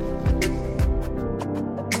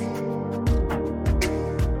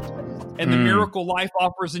 And the Miracle Life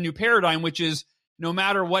offers a new paradigm, which is no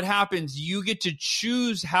matter what happens, you get to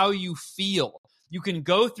choose how you feel. You can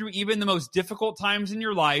go through even the most difficult times in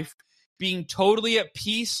your life being totally at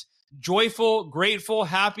peace, joyful, grateful,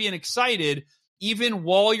 happy, and excited, even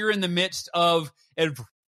while you're in the midst of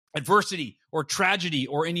adversity or tragedy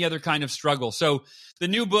or any other kind of struggle. So the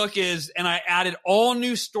new book is, and I added all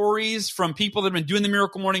new stories from people that have been doing the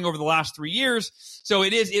Miracle Morning over the last 3 years. So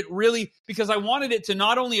it really, because I wanted it to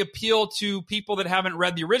not only appeal to people that haven't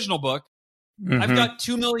read the original book. I've got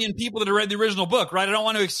 2 million people that have read the original book, right? I don't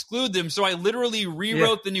want to exclude them. So I literally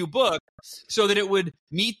rewrote the new book so that it would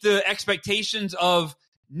meet the expectations of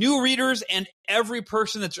new readers and every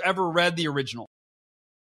person that's ever read the original.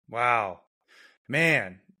 Wow,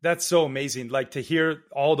 man. That's so amazing. Like, to hear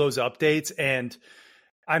all those updates. And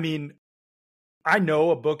I mean, I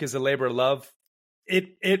know a book is a labor of love.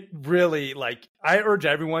 It really, like, I urge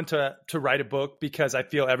everyone to write a book because I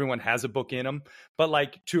feel everyone has a book in them. But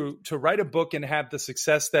like to write a book and have the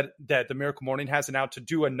success that the Miracle Morning has, and now to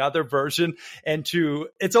do another version, and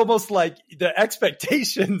it's almost like the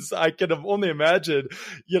expectations I can only imagine,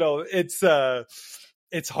 it's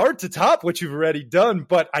hard to top what you've already done,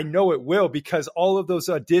 but I know it will, because all of those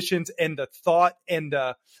additions and the thought and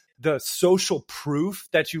the social proof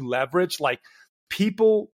that you leverage, like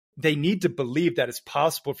people, they need to believe that it's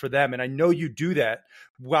possible for them. And I know you do that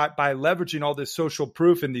by leveraging all this social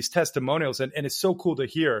proof and these testimonials. And it's so cool to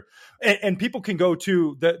hear. And people can go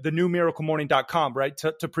to the newmiraclemorning.com, right?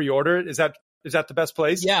 To pre-order it. Is that the best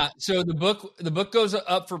place? Yeah. So the book goes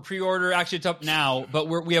up for pre-order. Actually, it's up now, but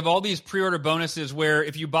we have all these pre-order bonuses where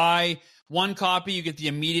if you buy one copy, you get the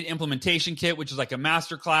immediate implementation kit, which is like a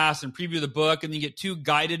masterclass and preview of the book. And then you get 2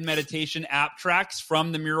 guided meditation app tracks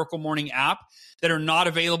from the Miracle Morning app that are not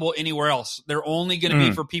available anywhere else. They're only going to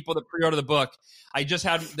be for people that pre-order the book. I just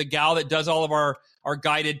had the gal that does all of our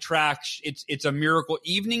guided tracks. It's a Miracle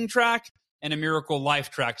Evening track and a Miracle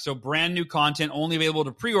Life track. So brand new content, only available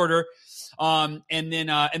to pre-order. And then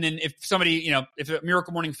if somebody, if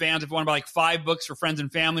Miracle Morning fans, if you want to buy like 5 books for friends and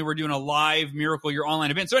family, we're doing a live Miracle Your Online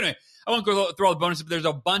event. So anyway, I won't go through all the bonuses, but there's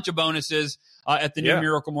a bunch of bonuses at the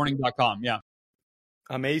newmiraclemorning.com. Yeah.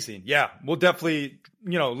 Amazing. Yeah. We'll definitely,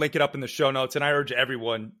 link it up in the show notes. And I urge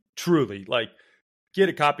everyone truly, like, get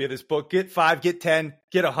a copy of this book, get 5, get 10,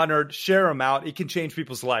 get 100, share them out. It can change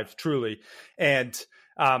people's lives, truly. And,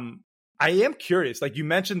 I am curious, like you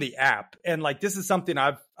mentioned the app, and like this is something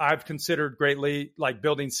I've considered greatly, like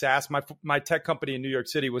building SaaS. My tech company in New York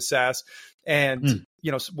City was SaaS, and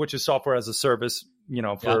which is software as a service.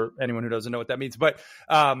 For anyone who doesn't know what that means, but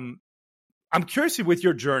I'm curious with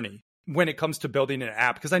your journey when it comes to building an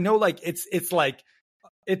app, because I know like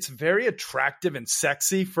it's very attractive and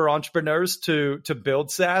sexy for entrepreneurs to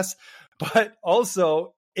build SaaS, but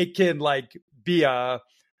also it can like be a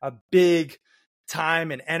big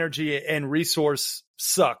time and energy and resource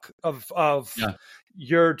suck of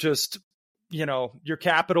your just, your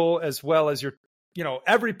capital, as well as your,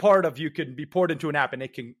 every part of you can be poured into an app and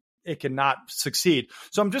it cannot succeed.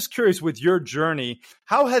 So I'm just curious with your journey,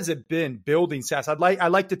 how has it been building SaaS? I'd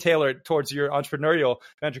like to tailor it towards your entrepreneurial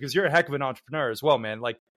venture, because you're a heck of an entrepreneur as well, man.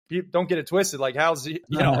 Like, don't get it twisted. Like, how's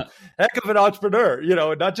heck of an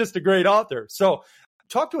entrepreneur, not just a great author. So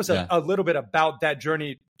talk to us a little bit about that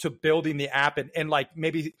journey to building the app and like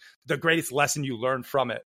maybe the greatest lesson you learned from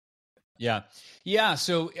it. Yeah. Yeah.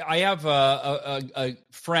 So I have a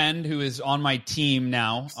friend who is on my team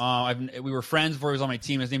now. We were friends before he was on my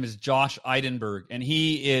team. His name is Josh Eidenberg, and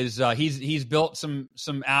he is he's built some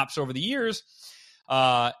apps over the years.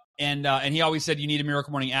 And he always said, you need a Miracle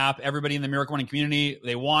Morning app. Everybody in the Miracle Morning community,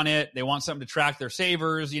 they want it. They want something to track their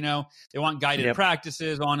savers. They want guided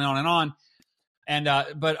practices, on and on and on. And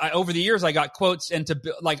but over the years, I got quotes, and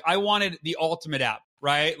I wanted the ultimate app,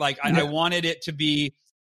 right? Like I wanted it to be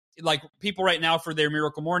like people right now for their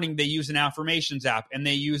Miracle Morning, they use an affirmations app, and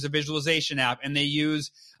they use a visualization app, and they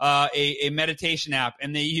use a meditation app,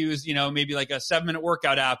 and they use, maybe like a 7-minute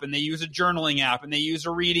workout app, and they use a journaling app, and they use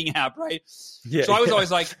a reading app, right? Yeah, so I was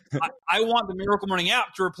always like, I want the Miracle Morning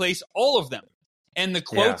app to replace all of them. And the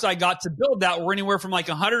quotes I got to build that were anywhere from like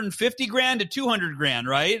 150 grand to 200 grand,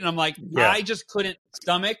 right? And I'm like, I just couldn't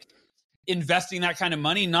stomach investing that kind of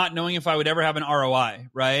money, not knowing if I would ever have an ROI,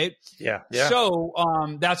 right? Yeah. So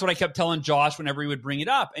that's what I kept telling Josh whenever he would bring it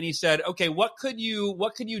up. And he said, okay, what could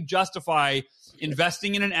you justify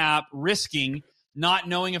investing in an app, risking, not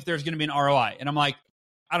knowing if there's going to be an ROI? And I'm like,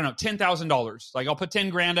 I don't know, $10,000. Like, I'll put 10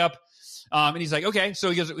 grand up. And he's like, okay.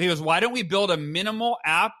 So he goes, why don't we build a minimal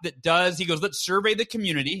app that does, he goes, let's survey the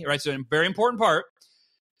community, right? So a very important part,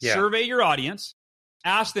 survey your audience,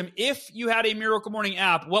 ask them, if you had a Miracle Morning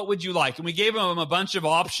app, what would you like? And we gave them a bunch of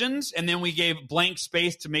options, and then we gave blank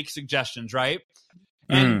space to make suggestions, right?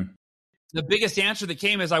 And the biggest answer that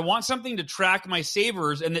came is, I want something to track my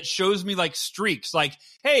savers and that shows me like streaks, like,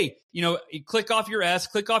 hey, you click off your S,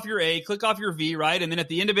 click off your A, click off your V, right? And then at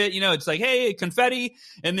the end of it, it's like, hey, confetti.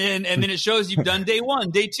 And then it shows you've done day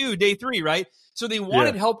 1, day 2, day 3, right? So they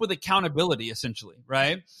wanted help with accountability, essentially,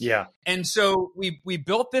 right? Yeah. And so we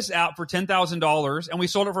built this app for $10,000, and we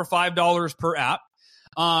sold it for $5 per app.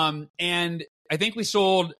 And I think we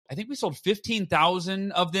sold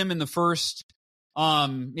 15,000 of them in the first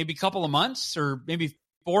maybe a couple of months, or maybe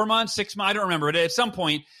 4 months, 6 months. I don't remember it at some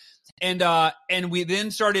point. And we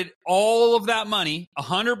then started all of that money,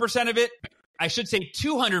 100% of it. I should say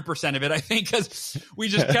 200% of it, I think, because we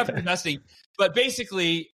just kept investing. But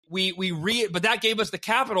basically, but that gave us the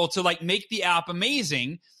capital to like make the app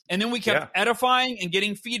amazing. And then we kept edifying and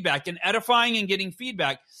getting feedback, and edifying and getting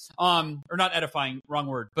feedback. Or not edifying, wrong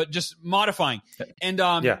word, but just modifying.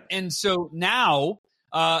 And so now,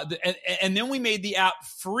 and then we made the app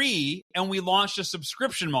free, and we launched a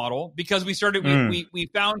subscription model, because we started, we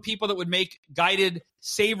found people that would make guided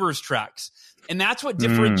savers tracks. And that's what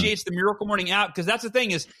differentiates the Miracle Morning app. Because that's the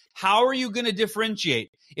thing, is how are you going to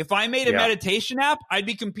differentiate? If I made a meditation app, I'd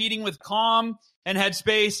be competing with Calm and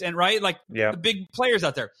Headspace and like Yeah. the big players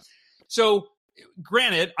out there. So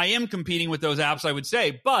granted, I am competing with those apps, I would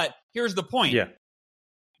say, but here's the point. Yeah.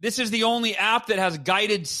 This is the only app that has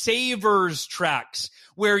guided savers tracks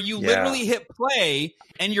where you literally hit play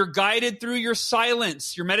and you're guided through your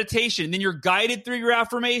silence, your meditation, and then you're guided through your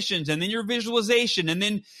affirmations and then your visualization. And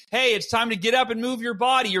then, hey, it's time to get up and move your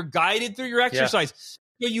body. You're guided through your exercise.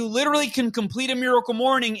 So you literally can complete a miracle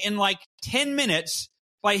morning in like 10 minutes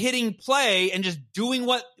by hitting play and just doing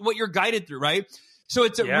what you're guided through, right? So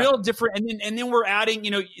it's a real different, and then we're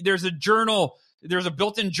adding, there's a journal. There's a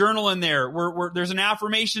built-in journal in there. There's an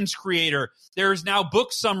affirmations creator. There's now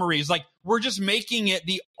book summaries. Like we're just making it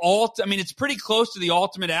it's pretty close to the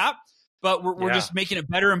ultimate app, but we're just making it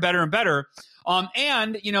better and better and better.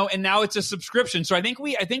 And now it's a subscription. So I think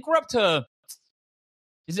we're up to,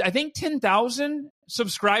 10,000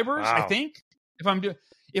 subscribers. Wow. I think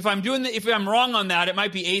if I'm wrong on that, it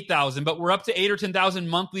might be 8,000, but we're up to 8 or 10,000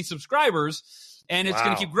 monthly subscribers, and it's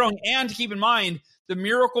going to keep growing. And to keep in mind, the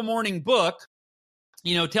Miracle Morning book,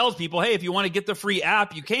 tells people, hey, if you want to get the free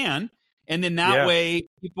app, you can. And then that way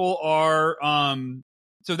people are,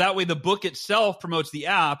 so that way the book itself promotes the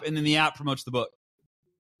app and then the app promotes the book.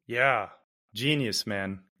 Yeah. Genius,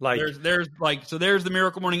 man. Like there's the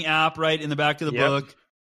Miracle Morning app right in the back of the book.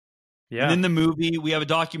 Yeah. And then the movie, we have a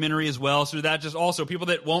documentary as well. So that just also people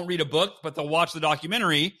that won't read a book, but they'll watch the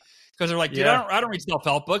documentary because they're like, dude, I don't read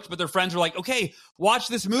self-help books, but their friends are like, okay, watch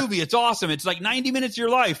this movie. It's awesome. It's like 90 minutes of your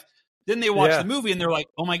life. Then they watch the movie and they're like,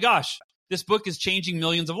 oh my gosh, this book is changing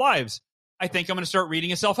millions of lives. I think I'm going to start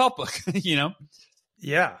reading a self-help book,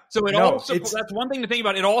 Yeah. So that's one thing to think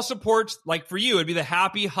about. It all supports, like for you, it'd be the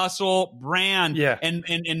Happy Hustle brand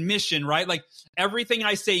and mission, right? Like everything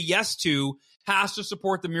I say yes to has to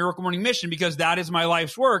support the Miracle Morning mission because that is my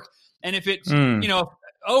life's work. And if it's,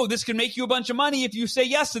 this can make you a bunch of money if you say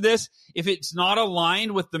yes to this, if it's not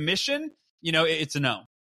aligned with the mission, it's a no.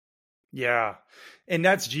 Yeah. And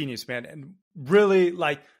that's genius, man. And really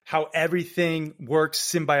like how everything works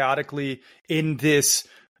symbiotically in this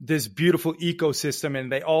beautiful ecosystem,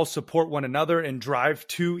 and they all support one another and drive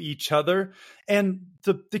to each other. And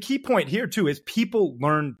the key point here too is people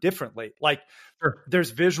learn differently. Like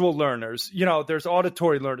there's visual learners, there's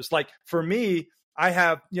auditory learners. Like for me, I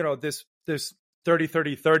have, this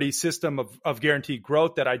 30-30-30 system of guaranteed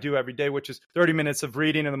growth that I do every day, which is 30 minutes of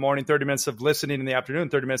reading in the morning, 30 minutes of listening in the afternoon,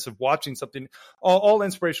 30 minutes of watching something, all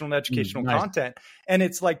inspirational and educational content. And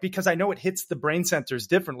it's like, because I know it hits the brain centers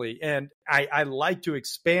differently. And I like to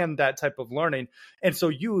expand that type of learning. And so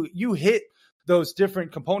you hit those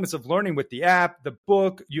different components of learning with the app, the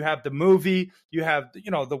book, you have the movie, you have, the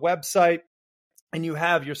website, and you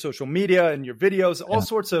have your social media and your videos, all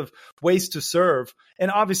sorts of ways to serve. And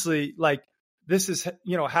obviously like, this is,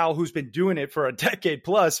 Hal, who's been doing it for a decade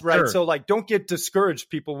plus, right? Sure. So like, don't get discouraged,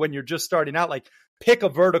 people, when you're just starting out. Like, pick a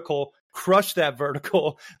vertical, crush that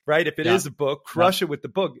vertical, right? If it is a book, crush it with the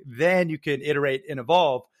book. Then you can iterate and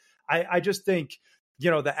evolve. I just think,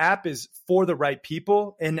 the app is for the right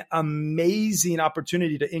people, an amazing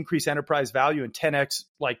opportunity to increase enterprise value and 10x,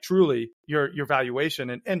 like truly your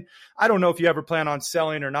valuation. And I don't know if you ever plan on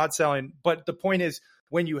selling or not selling, but the point is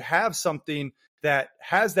when you have something that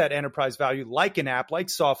has that enterprise value, like an app, like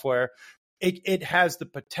software, it has the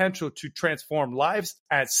potential to transform lives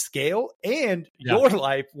at scale and your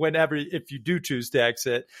life if you do choose to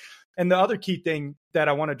exit. And the other key thing that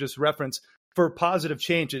I want to just reference for positive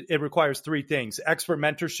change, it requires three things: expert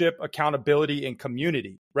mentorship, accountability, and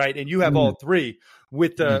community, right? And you have all three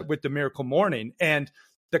with the Miracle Morning. And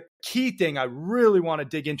the key thing I really want to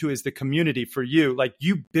dig into is the community for you. Like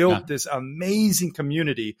you built this amazing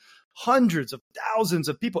community, hundreds of thousands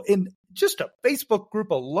of people in just a Facebook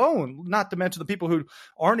group alone, not to mention the people who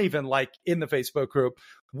aren't even like in the Facebook group.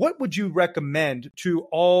 What would you recommend to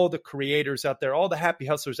all the creators out there, all the happy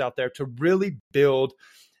hustlers out there, to really build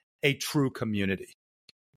a true community?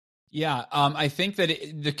 Yeah, I think that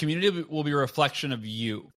the community will be a reflection of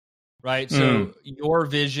you, right? So your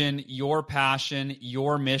vision, your passion,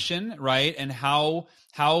 your mission, right? And how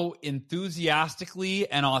enthusiastically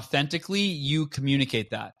and authentically you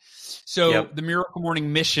communicate that. So the Miracle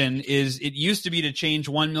Morning mission it used to be to change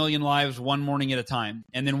 1 million lives one morning at a time.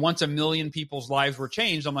 And then once 1 million people's lives were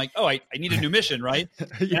changed, I'm like, oh, I need a new mission, right?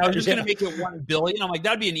 And I was just going to make it 1 billion. I'm like,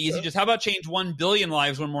 that'd be an easy, just how about change 1 billion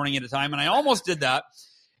lives one morning at a time? And I almost did that.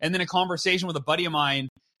 And then a conversation with a buddy of mine,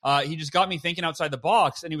 he just got me thinking outside the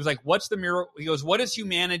box, and he was like, what's the miracle? He goes, what does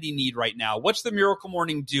humanity need right now? What's the Miracle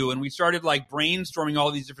Morning do? And we started like brainstorming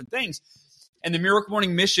all these different things. And the Miracle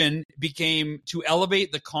Morning mission became to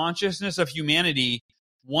elevate the consciousness of humanity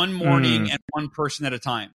one morning and one person at a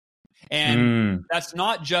time. And that's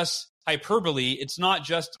not just hyperbole. It's not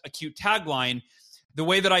just a cute tagline. The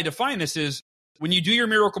way that I define this is when you do your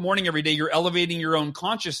miracle morning every day, you're elevating your own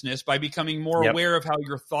consciousness by becoming more aware of how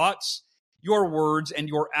your thoughts, your words, and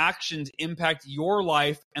your actions impact your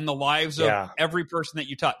life and the lives of every person that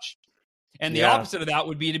you touch. And the opposite of that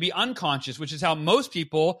would be to be unconscious, which is how most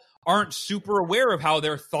people aren't super aware of how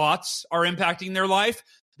their thoughts are impacting their life,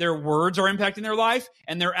 their words are impacting their life,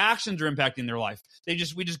 and their actions are impacting their life.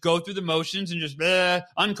 We just go through the motions and just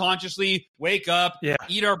unconsciously wake up,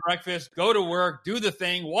 eat our breakfast, go to work, do the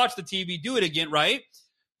thing, watch the TV, do it again, right?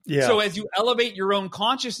 Yeah. So as you elevate your own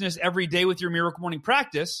consciousness every day with your miracle morning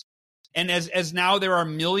practice, and as now there are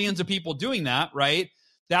millions of people doing that, right?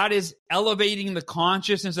 That is elevating the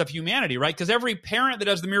consciousness of humanity, right? Because every parent that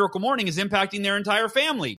does the miracle morning is impacting their entire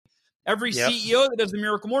family. Every CEO that does the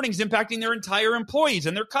miracle morning is impacting their entire employees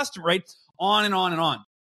and their customer, right? On and on and on.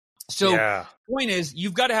 So the point is,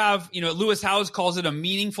 you've got to have, Lewis Howes calls it a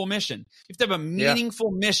meaningful mission. You have to have a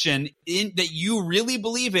meaningful mission that you really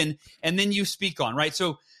believe in, and then you speak on, right?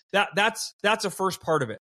 So that's a first part of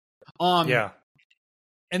it. And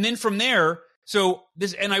then from there, so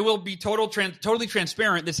this, and I will be totally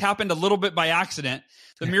transparent. This happened a little bit by accident.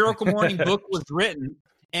 The Miracle Morning book was written,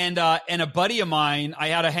 and a buddy of mine, I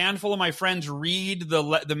had a handful of my friends read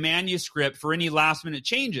the manuscript for any last minute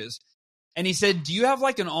changes. And he said, "Do you have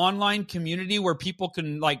like an online community where people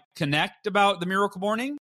can like connect about the Miracle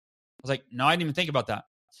Morning?" I was like, "No, I didn't even think about that."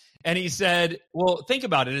 And he said, "Well, think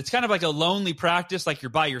about it. It's kind of like a lonely practice, like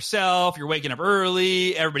you're by yourself, you're waking up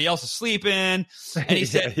early, everybody else is sleeping." And he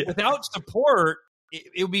said, "Without support,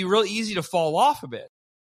 it would be real easy to fall off a bit."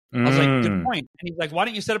 I was like, "Good point." And he's like, "Why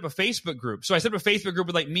don't you set up a Facebook group?" So I set up a Facebook group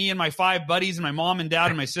with like me and my 5 buddies and my mom and dad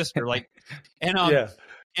and my sister, like,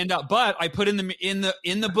 but I put in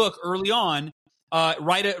the book early on,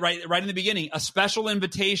 right in the beginning, a special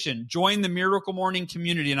invitation: join the Miracle Morning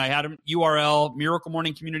community. And I had a URL,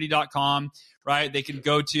 miraclemorningcommunity.com, right? They could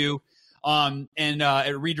go to,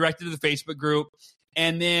 it redirected to the Facebook group.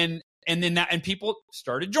 And then people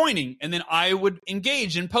started joining. And then I would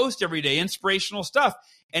engage and post every day, inspirational stuff.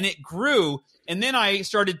 And it grew. And then I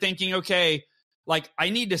started thinking, okay, like I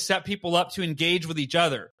need to set people up to engage with each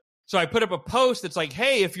other. So I put up a post that's like,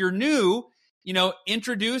 hey, if you're new,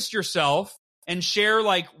 introduce yourself and share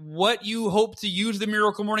like what you hope to use the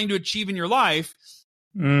Miracle Morning to achieve in your life.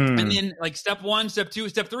 And then like step 1, step 2,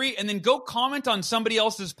 step 3, and then go comment on somebody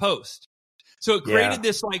else's post. So it created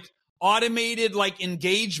this like automated like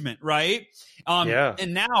engagement, right?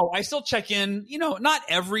 And now I still check in, not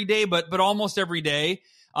every day, but almost every day.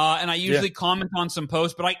 And I usually comment on some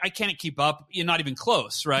posts, but I can't keep up. You're not even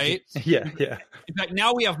close, right? Yeah. In fact,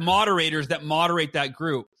 now we have moderators that moderate that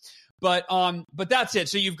group. But that's it.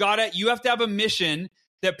 So you have to have a mission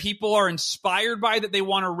that people are inspired by, that they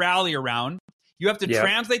want to rally around. You have to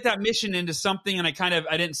translate that mission into something. And I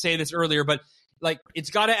didn't say this earlier, but like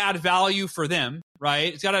it's got to add value for them,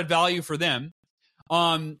 right? It's got to add value for them.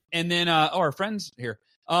 And then our friends here.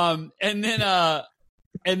 And then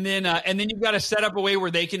you've got to set up a way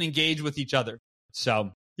where they can engage with each other.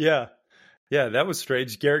 So yeah, that was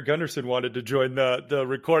strange. Garrett Gunderson wanted to join the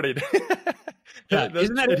recording.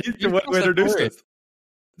 Isn't that he's the one who introduced us?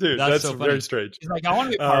 Dude, that's so very strange. He's like, I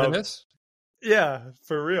want to be a part of this. Yeah,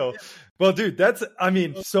 for real. Well, dude, that's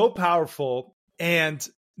so powerful. And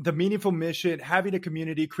the meaningful mission, having a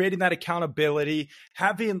community, creating that accountability,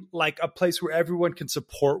 having like a place where everyone can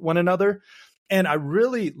support one another. And I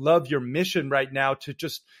really love your mission right now to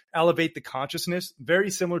just elevate the consciousness. Very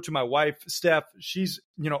similar to my wife, Steph. She's,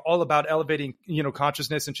 all about elevating,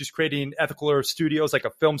 consciousness, and she's creating ethical studios, like a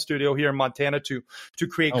film studio here in Montana to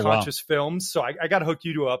create conscious films. So I got to hook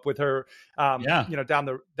you two up with her, down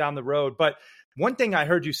the road. But one thing I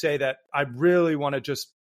heard you say that I really want to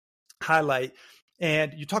just highlight,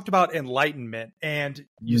 and you talked about enlightenment, and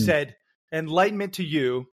you said enlightenment to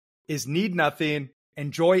you is need nothing,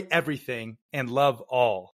 enjoy everything, and love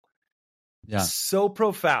all. Yeah. So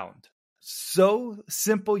profound, so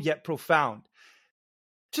simple yet profound.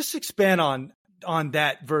 Just expand on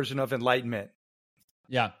that version of enlightenment.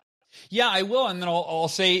 Yeah, I will, and then I'll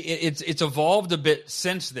say it's evolved a bit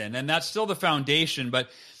since then, and that's still the foundation. But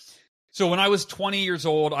so when I was 20 years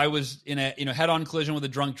old, I was in a head-on collision with a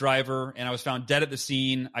drunk driver, and I was found dead at the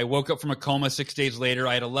scene. I woke up from a coma 6 days later.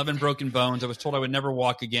 I had 11 broken bones. I was told I would never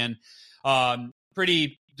walk again.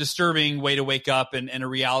 Pretty disturbing way to wake up and a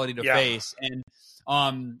reality to face. And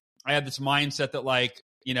I had this mindset that like,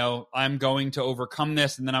 I'm going to overcome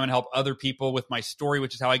this, and then I'm going to help other people with my story,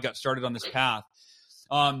 which is how I got started on this path.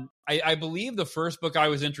 I believe the first book I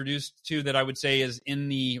was introduced to that I would say is in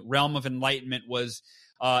the realm of enlightenment was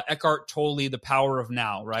Eckhart Tolle, The Power of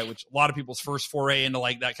Now, right? Which a lot of people's first foray into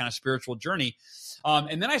like that kind of spiritual journey.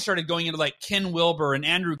 And then I started going into like Ken Wilber and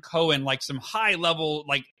Andrew Cohen, like some high level,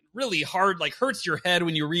 like really hard, like hurts your head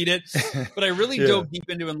when you read it. But I really dove deep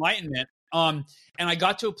into enlightenment. And I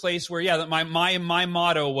got to a place where, that my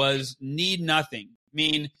motto was need nothing.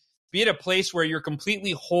 Be at a place where you're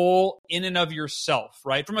completely whole in and of yourself,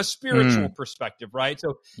 right? From a spiritual perspective, right?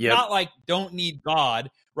 So not like don't need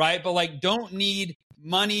God, right? But like don't need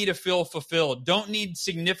money to feel fulfilled. Don't need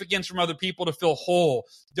significance from other people to feel whole.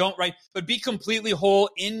 Right? But be completely whole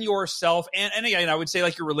in yourself. And again, I would say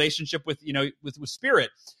like your relationship with, with spirit.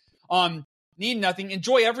 Need nothing,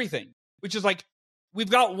 enjoy everything, which is like, we've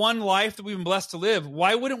got one life that we've been blessed to live.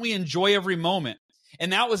 Why wouldn't we enjoy every moment?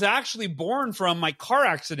 And that was actually born from my car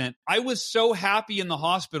accident. I was so happy in the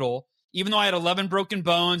hospital, even though I had 11 broken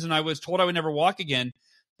bones and I was told I would never walk again,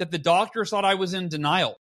 that the doctors thought I was in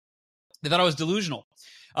denial. They thought I was delusional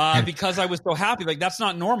because I was so happy. Like, that's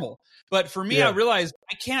not normal. But for me, I realized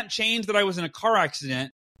I can't change that I was in a car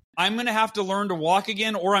accident. I'm going to have to learn to walk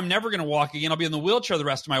again, or I'm never going to walk again. I'll be in the wheelchair the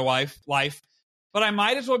rest of my life. But I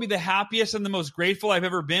might as well be the happiest and the most grateful I've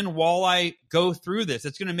ever been while I go through this.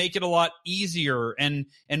 It's going to make it a lot easier and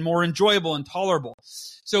more enjoyable and tolerable.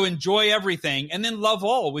 So enjoy everything, and then love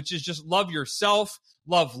all, which is just love yourself,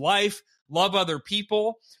 love life, love other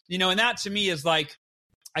people. And that to me is like,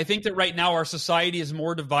 I think that right now our society is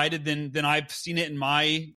more divided than I've seen it in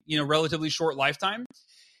my, relatively short lifetime.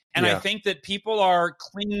 And I think that people are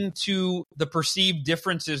clinging to the perceived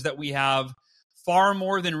differences that we have far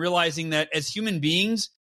more than realizing that as human beings,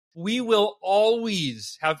 we will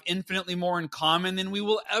always have infinitely more in common than we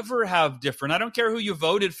will ever have different. I don't care who you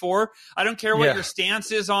voted for. I don't care what your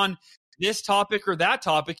stance is on this topic or that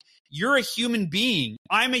topic. You're a human being.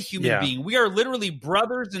 I'm a human being. We are literally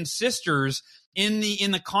brothers and sisters in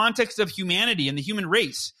the context of humanity and the human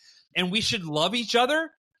race. And we should love each other,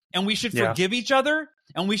 and we should forgive each other,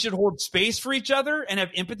 and we should hold space for each other and have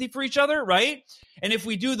empathy for each other, right? And if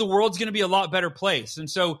we do, the world's going to be a lot better place. And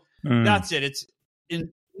so that's it. It's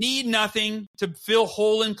need nothing to feel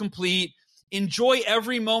whole and complete. Enjoy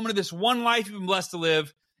every moment of this one life you've been blessed to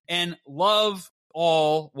live, and love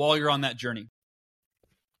all while you're on that journey.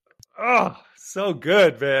 Oh, so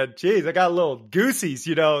good, man. Jeez, I got a little goosies,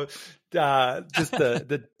 just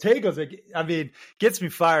the tingles. I mean, gets me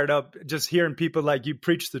fired up just hearing people like you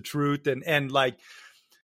preach the truth, and like,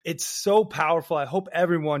 it's so powerful. I hope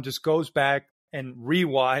everyone just goes back and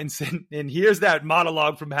rewinds and hears that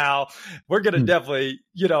monologue from Hal. We're going to definitely,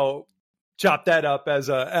 chop that up as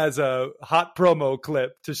a hot promo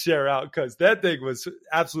clip to share out, because that thing was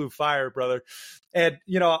absolute fire, brother. And,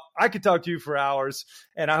 I could talk to you for hours,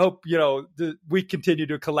 and I hope, we continue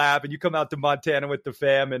to collab and you come out to Montana with the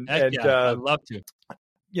fam I'd love to.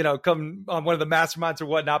 Come on one of the masterminds or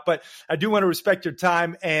whatnot. But I do want to respect your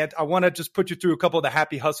time, and I want to just put you through a couple of the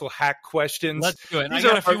happy hustle hack questions. Let's do it. And I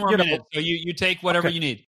got a few more minutes, so you take whatever you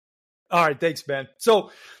need. All right. Thanks, man.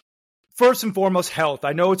 So first and foremost, health.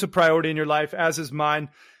 I know it's a priority in your life, as is mine.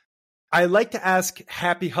 I like to ask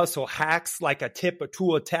happy hustle hacks, like a tip, a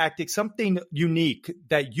tool, a tactic, something unique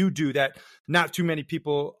that you do that not too many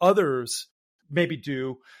others maybe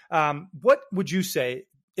do. What would you say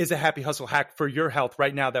is a happy hustle hack for your health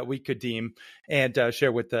right now that we could deem and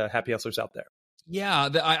share with the happy hustlers out there? Yeah,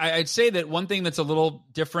 I'd say that one thing that's a little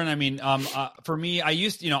different. I mean, for me, I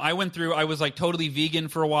was like totally vegan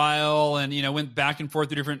for a while, and went back and forth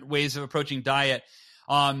through different ways of approaching diet.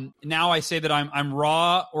 Now I say that I'm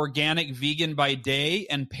raw, organic, vegan by day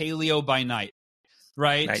and paleo by night.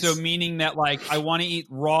 Right. Nice. So meaning that like I want to eat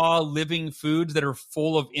raw living foods that are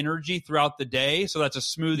full of energy throughout the day. So that's a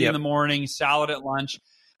smoothie in the morning, salad at lunch.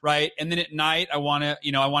 Right. And then at night, I want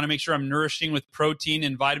to make sure I'm nourishing with protein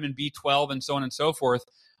and vitamin B12 and so on and so forth.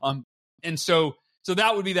 And so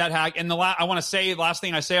that would be that hack. And I want to say, last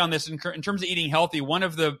thing I say on this in terms of eating healthy, one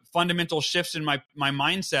of the fundamental shifts in my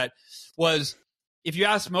mindset was, if you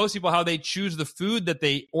ask most people how they choose the food that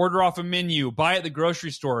they order off a menu, buy at the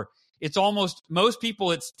grocery store, it's most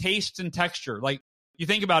people, it's taste and texture. Like, you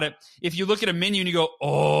think about it, if you look at a menu and you go,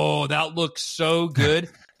 oh, that looks so good,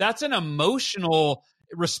 that's an emotional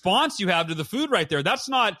response you have to the food right there.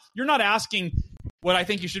 You're not asking what I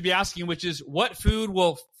think you should be asking, which is what food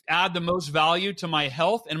will add the most value to my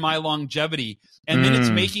health and my longevity. And then it's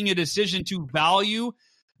making a decision to value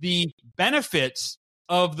the benefits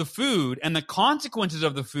of the food and the consequences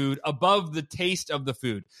of the food above the taste of the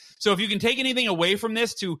food. So if you can take anything away from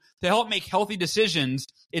this to help make healthy decisions,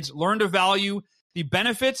 it's learn to value the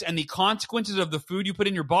benefits and the consequences of the food you put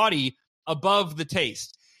in your body above the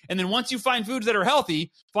taste. And then once you find foods that are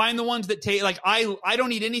healthy, find the ones that taste like I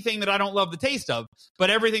don't eat anything that I don't love the taste of,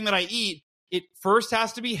 but everything that I eat, it first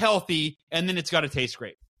has to be healthy and then it's got to taste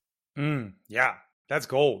great. Yeah, that's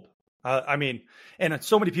gold. I mean, and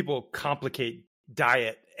so many people complicate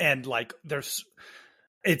diet, and like it's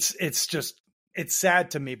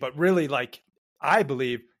sad to me, but really, like, I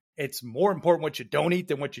believe it's more important what you don't eat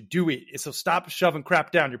than what you do eat. So stop shoving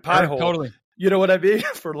crap down your pie hole. Totally. You know what I mean?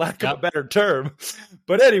 For lack of a better term.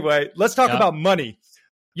 But anyway, let's talk about money.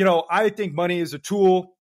 You know, I think money is a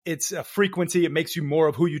tool. It's a frequency. It makes you more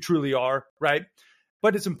of who you truly are, right?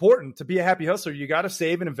 But it's important to be a happy hustler. You got to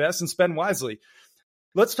save and invest and spend wisely.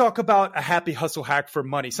 Let's talk about a happy hustle hack for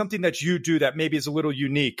money, something that you do that maybe is a little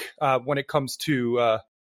unique when it comes to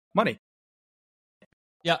money.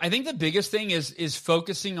 Yeah, I think the biggest thing is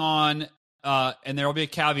focusing on, and there will be a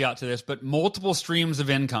caveat to this, but multiple streams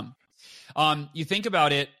of income. You think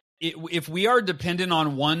about it, if we are dependent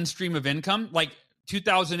on one stream of income, like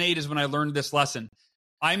 2008 is when I learned this lesson.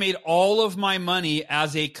 I made all of my money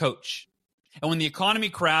as a coach. And when the economy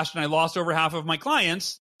crashed and I lost over half of my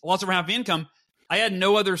clients, lost over half of income, I had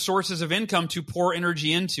no other sources of income to pour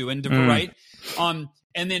energy into and to right.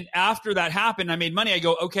 And then after that happened, I made money. I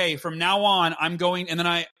go, okay, from now on, I'm going, and then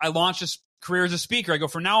I launched a career as a speaker. I go,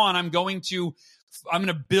 from now on, I'm going to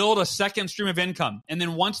build a second stream of income. And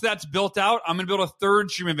then once that's built out, I'm going to build a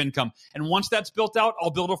third stream of income. And once that's built out,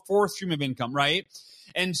 I'll build a fourth stream of income, right?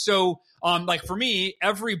 And so, like for me,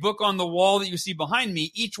 every book on the wall that you see behind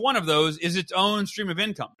me, each one of those is its own stream of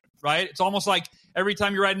income, right? It's almost like every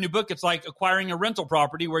time you write a new book, it's like acquiring a rental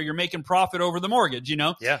property where you're making profit over the mortgage, you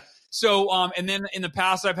know? Yeah. So, and then in the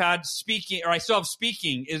past, I've had speaking, or I still have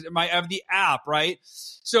speaking. I have the app, right?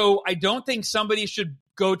 So I don't think somebody should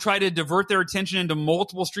go try to divert their attention into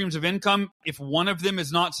multiple streams of income if one of them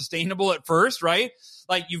is not sustainable at first, right?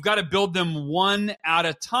 Like you've got to build them one at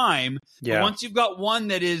a time. Yeah. But once you've got one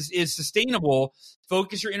that is sustainable,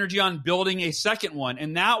 focus your energy on building a second one.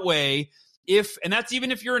 And that way, and that's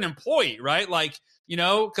even if you're an employee, right? Like, you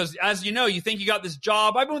know, because as you know, you think you got this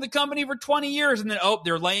job. I've been with the company for 20 years and then,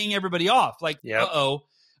 they're laying everybody off. Like,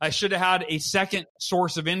 I should have had a second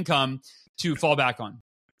source of income to fall back on.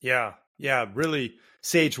 Yeah. Yeah. Really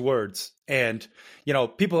sage words. And, you know,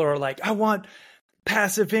 people are like, I want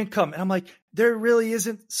passive income. And I'm like, there really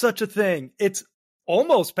isn't such a thing. It's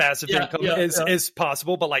almost passive income is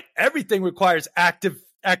possible, but like everything requires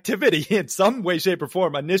activity in some way, shape, or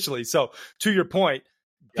form initially. So to your point,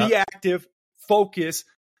 be active, focus,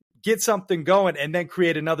 get something going, and then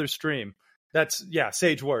create another stream. That's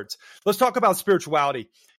sage words. Let's talk about spirituality.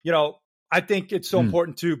 You know, I think it's so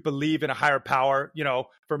important to believe in a higher power. You know,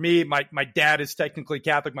 for me, my dad is technically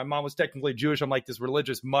Catholic. My mom was technically Jewish. I'm like this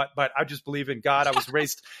religious mutt, but I just believe in God. I was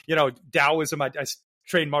raised, you know, Taoism. I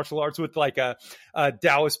trained martial arts with like a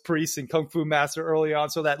Taoist priest and Kung Fu master early on.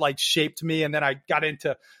 So that like shaped me. And then I got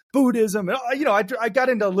into Buddhism. And, you know, I got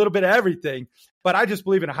into a little bit of everything, but I just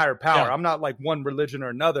believe in a higher power. I'm not like one religion or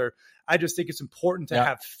another. I just think it's important to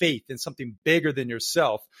have faith in something bigger than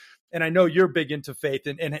yourself. And I know you're big into faith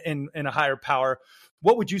in a higher power.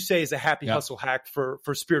 What would you say is a happy hustle hack for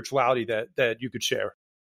spirituality that you could share?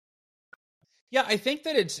 Yeah, I think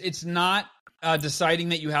that it's not deciding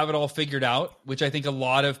that you have it all figured out, which I think a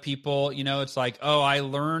lot of people, you know, it's like, oh, I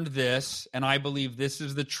learned this and I believe this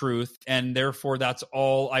is the truth and therefore that's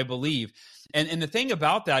all I believe. And the thing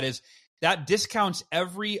about that is that discounts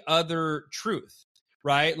every other truth.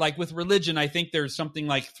 Right? Like with religion, I think there's something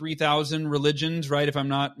like 3,000 religions, right? If I'm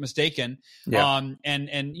not mistaken. Yeah.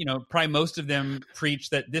 And, you know, probably most of them preach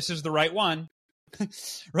that this is the right one,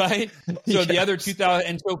 right? So the other 2,000.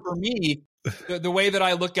 And so for me, the way that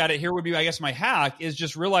I look at it here would be, I guess my hack is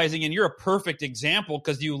just realizing, and you're a perfect example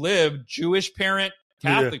because you live Jewish parent,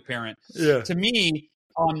 Catholic parent. Yeah. To me,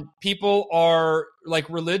 people are like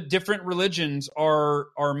different religions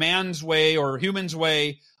are man's way or human's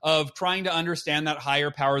way of trying to understand that higher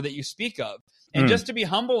power that you speak of. And just to be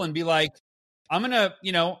humble and be like, I'm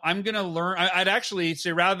going to learn. I'd actually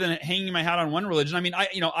say rather than hanging my hat on one religion, I mean,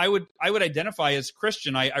 I would identify as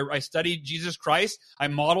Christian. I studied Jesus Christ. I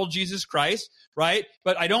modeled Jesus Christ. Right.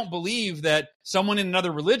 But I don't believe that someone in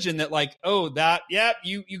another religion that like, you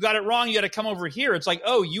got it wrong. You got to come over here. It's like,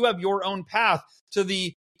 you have your own path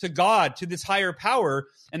to God, to this higher power,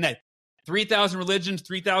 and that 3,000 religions,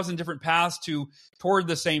 3,000 different paths toward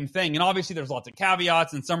the same thing. And obviously there's lots of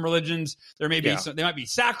caveats in some religions. There may be, they might be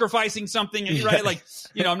sacrificing something, right? Like,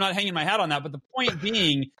 you know, I'm not hanging my hat on that, but the point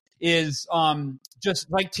being is,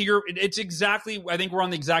 just like it's exactly, I think we're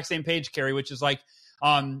on the exact same page, Carrie, which is like,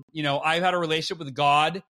 you know, I've had a relationship with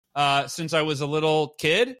God, since I was a little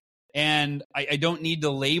kid, and I don't need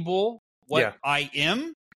to label what I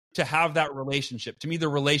am. to have that relationship. To me, the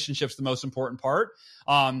relationship's the most important part.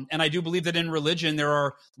 And I do believe that in religion, there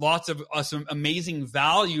are lots of some amazing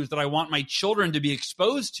values that I want my children to be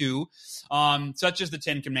exposed to, such as the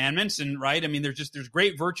 10 Commandments. And right, I mean, there's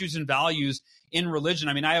great virtues and values in religion.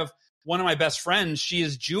 I mean, I have one of my best friends, she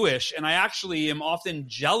is Jewish, and I actually am often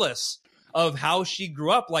jealous of how she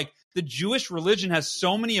grew up. Like, the Jewish religion has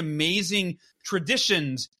so many amazing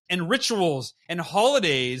traditions and rituals and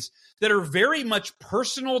holidays that are very much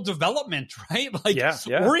personal development, right? Like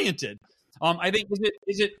oriented. I think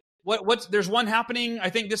is it what's there's one happening, I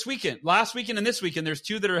think last weekend and this weekend, there's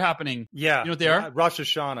two that are happening. Yeah. You know what they are? Rosh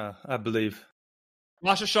Hashanah, I believe.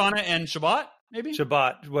 Rosh Hashanah and Shabbat, maybe?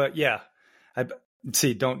 Shabbat. Well, yeah.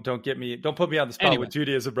 See, don't put me on the spot with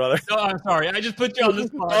Judaism, brother. No, I'm sorry. I just put you on the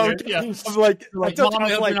spot. Okay. Yeah. I'm like, Mom,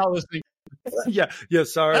 I hope you're not listening. yeah.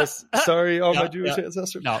 Sorry, all my Jewish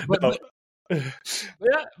ancestors. No, but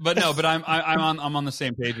I'm on the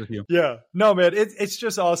same page with you. Yeah, no, man, it's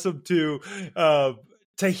just awesome to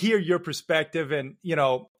hear your perspective, and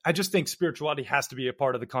I just think spirituality has to be a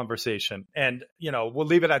part of the conversation, and we'll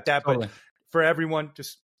leave it at that. Totally. But for everyone,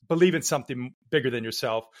 just believe in something bigger than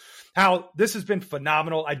yourself. Hal, this has been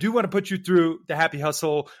phenomenal. I do want to put you through the Happy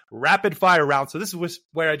Hustle rapid fire round. So this is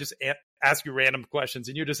where I just ask you random questions,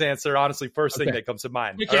 and you just answer honestly first thing that comes to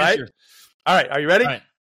mind. All right? All right. Are you ready? All right.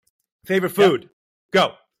 Favorite food?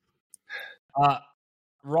 Yep. Go.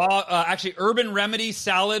 Actually, Urban Remedy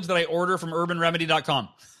salads that I order from urbanremedy.com.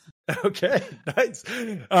 Okay. Nice.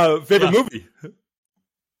 Favorite movie?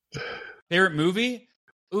 Favorite movie?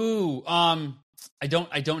 Ooh, I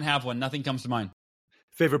don't have one. Nothing comes to mind.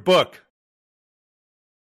 Favorite book?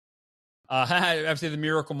 I have to say The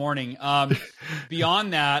Miracle Morning.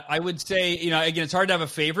 Beyond that, I would say, again, it's hard to have a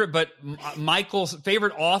favorite, but Michael's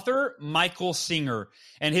favorite author, Michael Singer,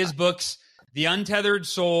 and his books, The Untethered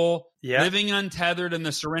Soul, Living Untethered, and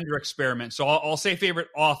The Surrender Experiment. So I'll say favorite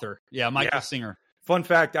author. Yeah, Michael Singer. Fun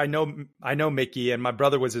fact, I know Mickey, and my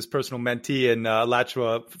brother was his personal mentee in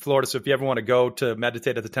Alachua, Florida. So if you ever want to go to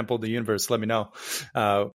meditate at the Temple of the Universe, let me know.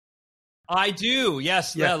 I do.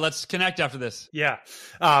 Yes. Yeah. Let's connect after this. Yeah.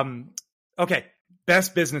 Okay.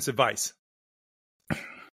 Best business advice.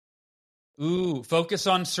 Ooh, focus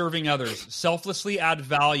on serving others. Selflessly add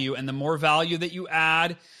value. And the more value that you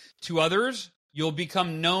add to others, you'll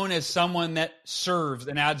become known as someone that serves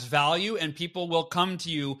and adds value, and people will come to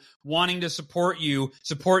you wanting to support you,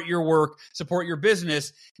 support your work, support your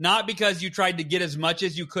business, not because you tried to get as much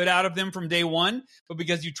as you could out of them from day one, but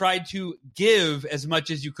because you tried to give as much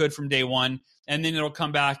as you could from day one, and then it'll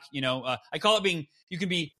come back. I call it you can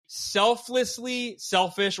be selflessly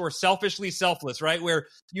selfish or selfishly selfless, right? Where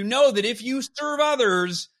you know that if you serve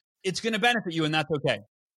others, it's going to benefit you, and that's okay.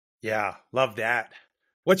 Yeah, love that.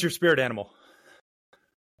 What's your spirit animal?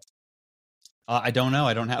 I don't know.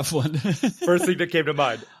 I don't have one. First thing that came to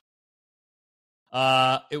mind.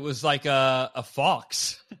 It was like a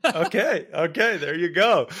fox. Okay. There you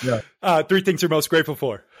go. Yeah. 3 things you're most grateful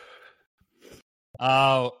for.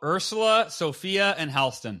 Ursula, Sophia, and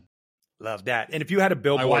Halston. Love that. And if you had a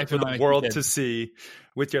billboard for the world to see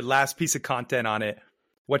with your last piece of content on it,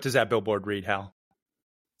 what does that billboard read, Hal?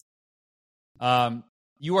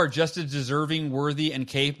 You are just as deserving, worthy, and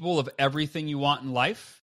capable of everything you want in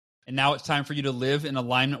life. And now it's time for you to live in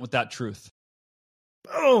alignment with that truth.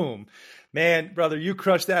 Boom. Man, brother, you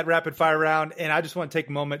crushed that rapid fire round. And I just want to take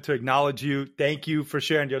a moment to acknowledge you. Thank you for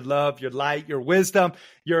sharing your love, your light, your wisdom,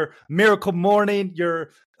 your miracle morning,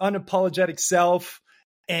 your unapologetic self.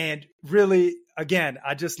 And really, again,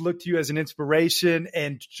 I just look to you as an inspiration,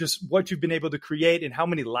 and just what you've been able to create and how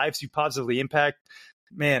many lives you positively impact.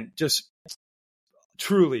 Man, just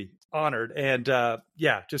truly honored, and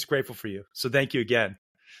just grateful for you. So thank you again.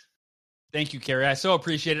 Thank you, Kerry. I so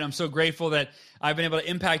appreciate it. I'm so grateful that I've been able to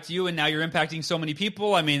impact you, and now you're impacting so many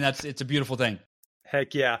people. I mean, it's a beautiful thing.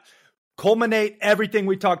 Heck yeah. Culminate everything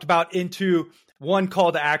we talked about into one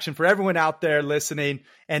call to action for everyone out there listening,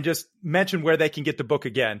 and just mention where they can get the book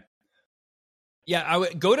again. Yeah, I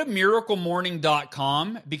would go to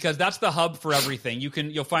miraclemorning.com, because that's the hub for everything.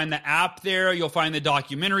 You'll find the app there, you'll find the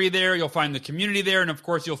documentary there, you'll find the community there, and of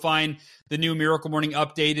course you'll find the new Miracle Morning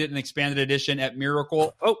updated and expanded edition at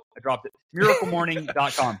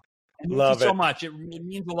miraclemorning.com. And Love thank you so much. It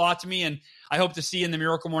means a lot to me, and I hope to see you in the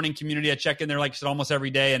Miracle Morning community. I check in there, like I said, almost every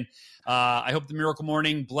day, and I hope the Miracle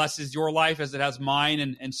Morning blesses your life as it has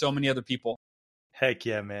mine and so many other people. Heck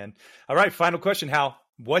yeah, man. All right, final question, Hal.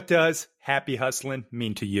 What does happy hustling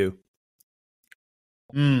mean to you?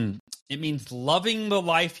 It means loving the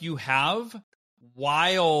life you have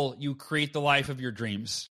while you create the life of your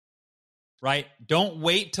dreams. right? Don't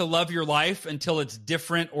wait to love your life until it's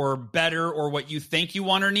different or better or what you think you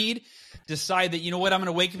want or need. Decide that, you know what, I'm going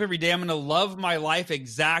to wake up every day. I'm going to love my life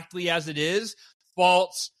exactly as it is,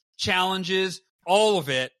 faults, challenges, all of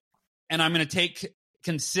it. And I'm going to take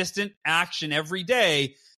consistent action every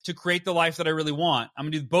day to create the life that I really want. I'm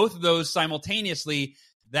going to do both of those simultaneously.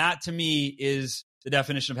 That to me is the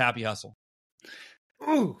definition of happy hustle.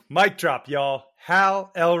 Ooh, mic drop, y'all.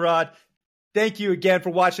 Hal Elrod, thank you again for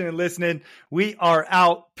watching and listening. We are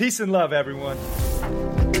out. Peace and love, everyone.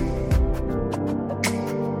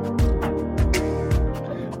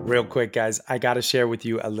 Real quick, guys, I got to share with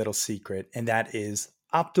you a little secret, and that is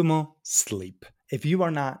optimal sleep. If you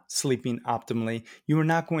are not sleeping optimally, you are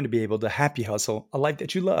not going to be able to happy hustle a life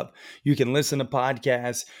that you love. You can listen to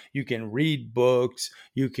podcasts, you can read books,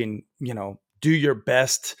 you can, do your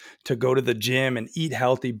best to go to the gym and eat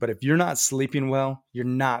healthy. But if you're not sleeping well, you're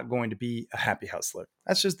not going to be a happy hustler.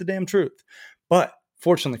 That's just the damn truth. But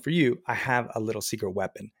fortunately for you, I have a little secret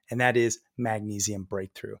weapon, and that is Magnesium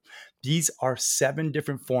Breakthrough. These are 7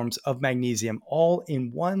 different forms of magnesium all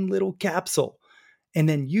in one little capsule. And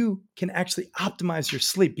then you can actually optimize your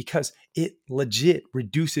sleep because it legit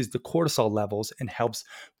reduces the cortisol levels and helps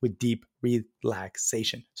with deep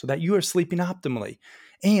relaxation so that you are sleeping optimally.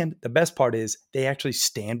 And the best part is they actually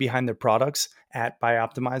stand behind their products at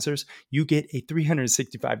Bioptimizers. You get a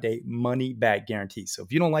 365-day money-back guarantee. So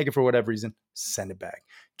if you don't like it for whatever reason, send it back.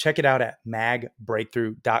 Check it out at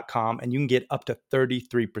magbreakthrough.com and you can get up to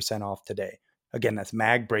 33% off today. Again, that's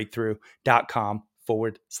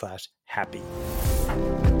magbreakthrough.com/happy.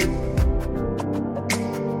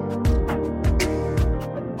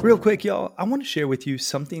 Real quick, y'all, I want to share with you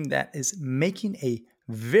something that is making a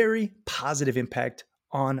very positive impact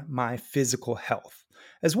on my physical health,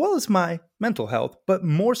 as well as my mental health, but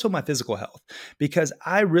more so my physical health, because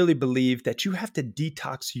I really believe that you have to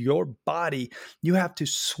detox your body. You have to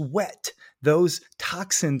sweat those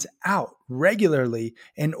toxins out regularly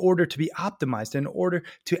in order to be optimized, in order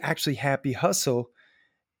to actually happy hustle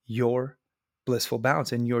your blissful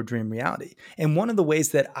balance in your dream reality. And one of the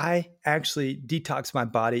ways that I actually detox my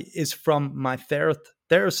body is from my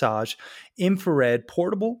Therasage infrared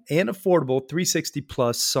portable and affordable 360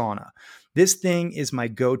 plus sauna. This thing is my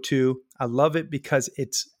go-to. I love it because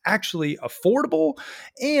it's actually affordable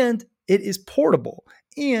and it is portable.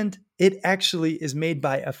 And it actually is made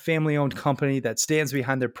by a family-owned company that stands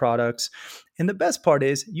behind their products. And the best part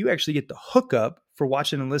is you actually get the hookup for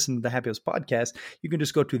watching and listening to the Happy House podcast. You can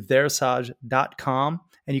just go to therasage.com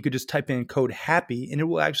and you could just type in code HAPPY and it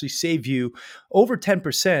will actually save you over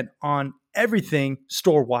 10% on everything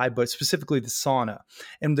store-wide, but specifically the sauna.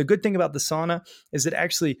 And the good thing about the sauna is it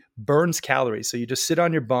actually burns calories. So you just sit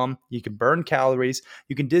on your bum, you can burn calories,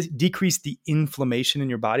 you can decrease the inflammation in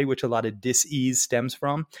your body, which a lot of dis-ease stems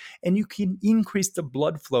from, and you can increase the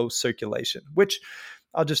blood flow circulation, which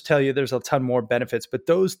I'll just tell you, there's a ton more benefits, but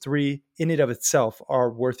those 3 in and of itself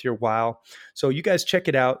are worth your while. So you guys check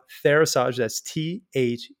it out. Therasage, that's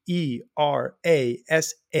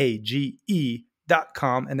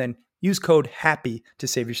THERASAGE.com. And then use code HAPPY to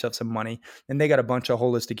save yourself some money. And they got a bunch of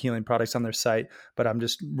holistic healing products on their site, but I'm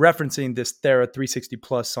just referencing this Thera 360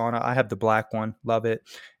 Plus sauna. I have the black one, love it.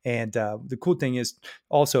 And the cool thing is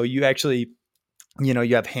also you actually,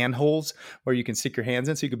 you have handholds where you can stick your hands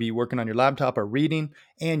in. So you could be working on your laptop or reading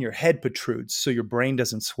and your head protrudes so your brain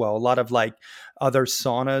doesn't swell. A lot of like other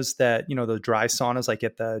saunas that, the dry saunas like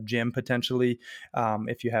at the gym potentially,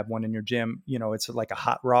 if you have one in your gym, it's like a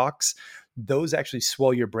hot rocks. Those actually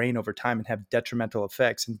swell your brain over time and have detrimental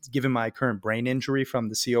effects. And given my current brain injury from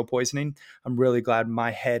the CO poisoning, I'm really glad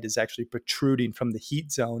my head is actually protruding from the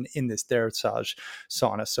heat zone in this Therasage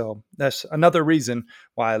sauna. So that's another reason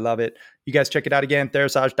why I love it. You guys check it out again,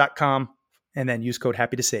 therasage.com, and then use code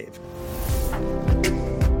HAPPY to save.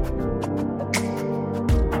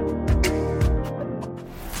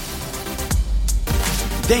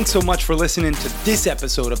 Thanks so much for listening to this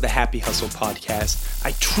episode of the Happy Hustle podcast.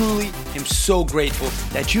 I truly am so grateful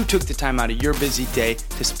that you took the time out of your busy day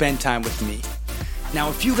to spend time with me. Now,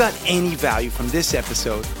 if you got any value from this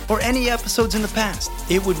episode or any episodes in the past,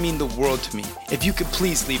 it would mean the world to me if you could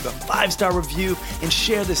please leave a 5-star review and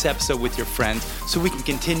share this episode with your friends so we can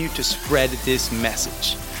continue to spread this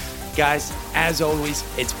message. Guys, as always,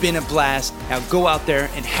 it's been a blast. Now go out there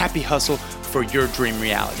and happy hustle for your dream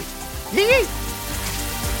reality. Yee!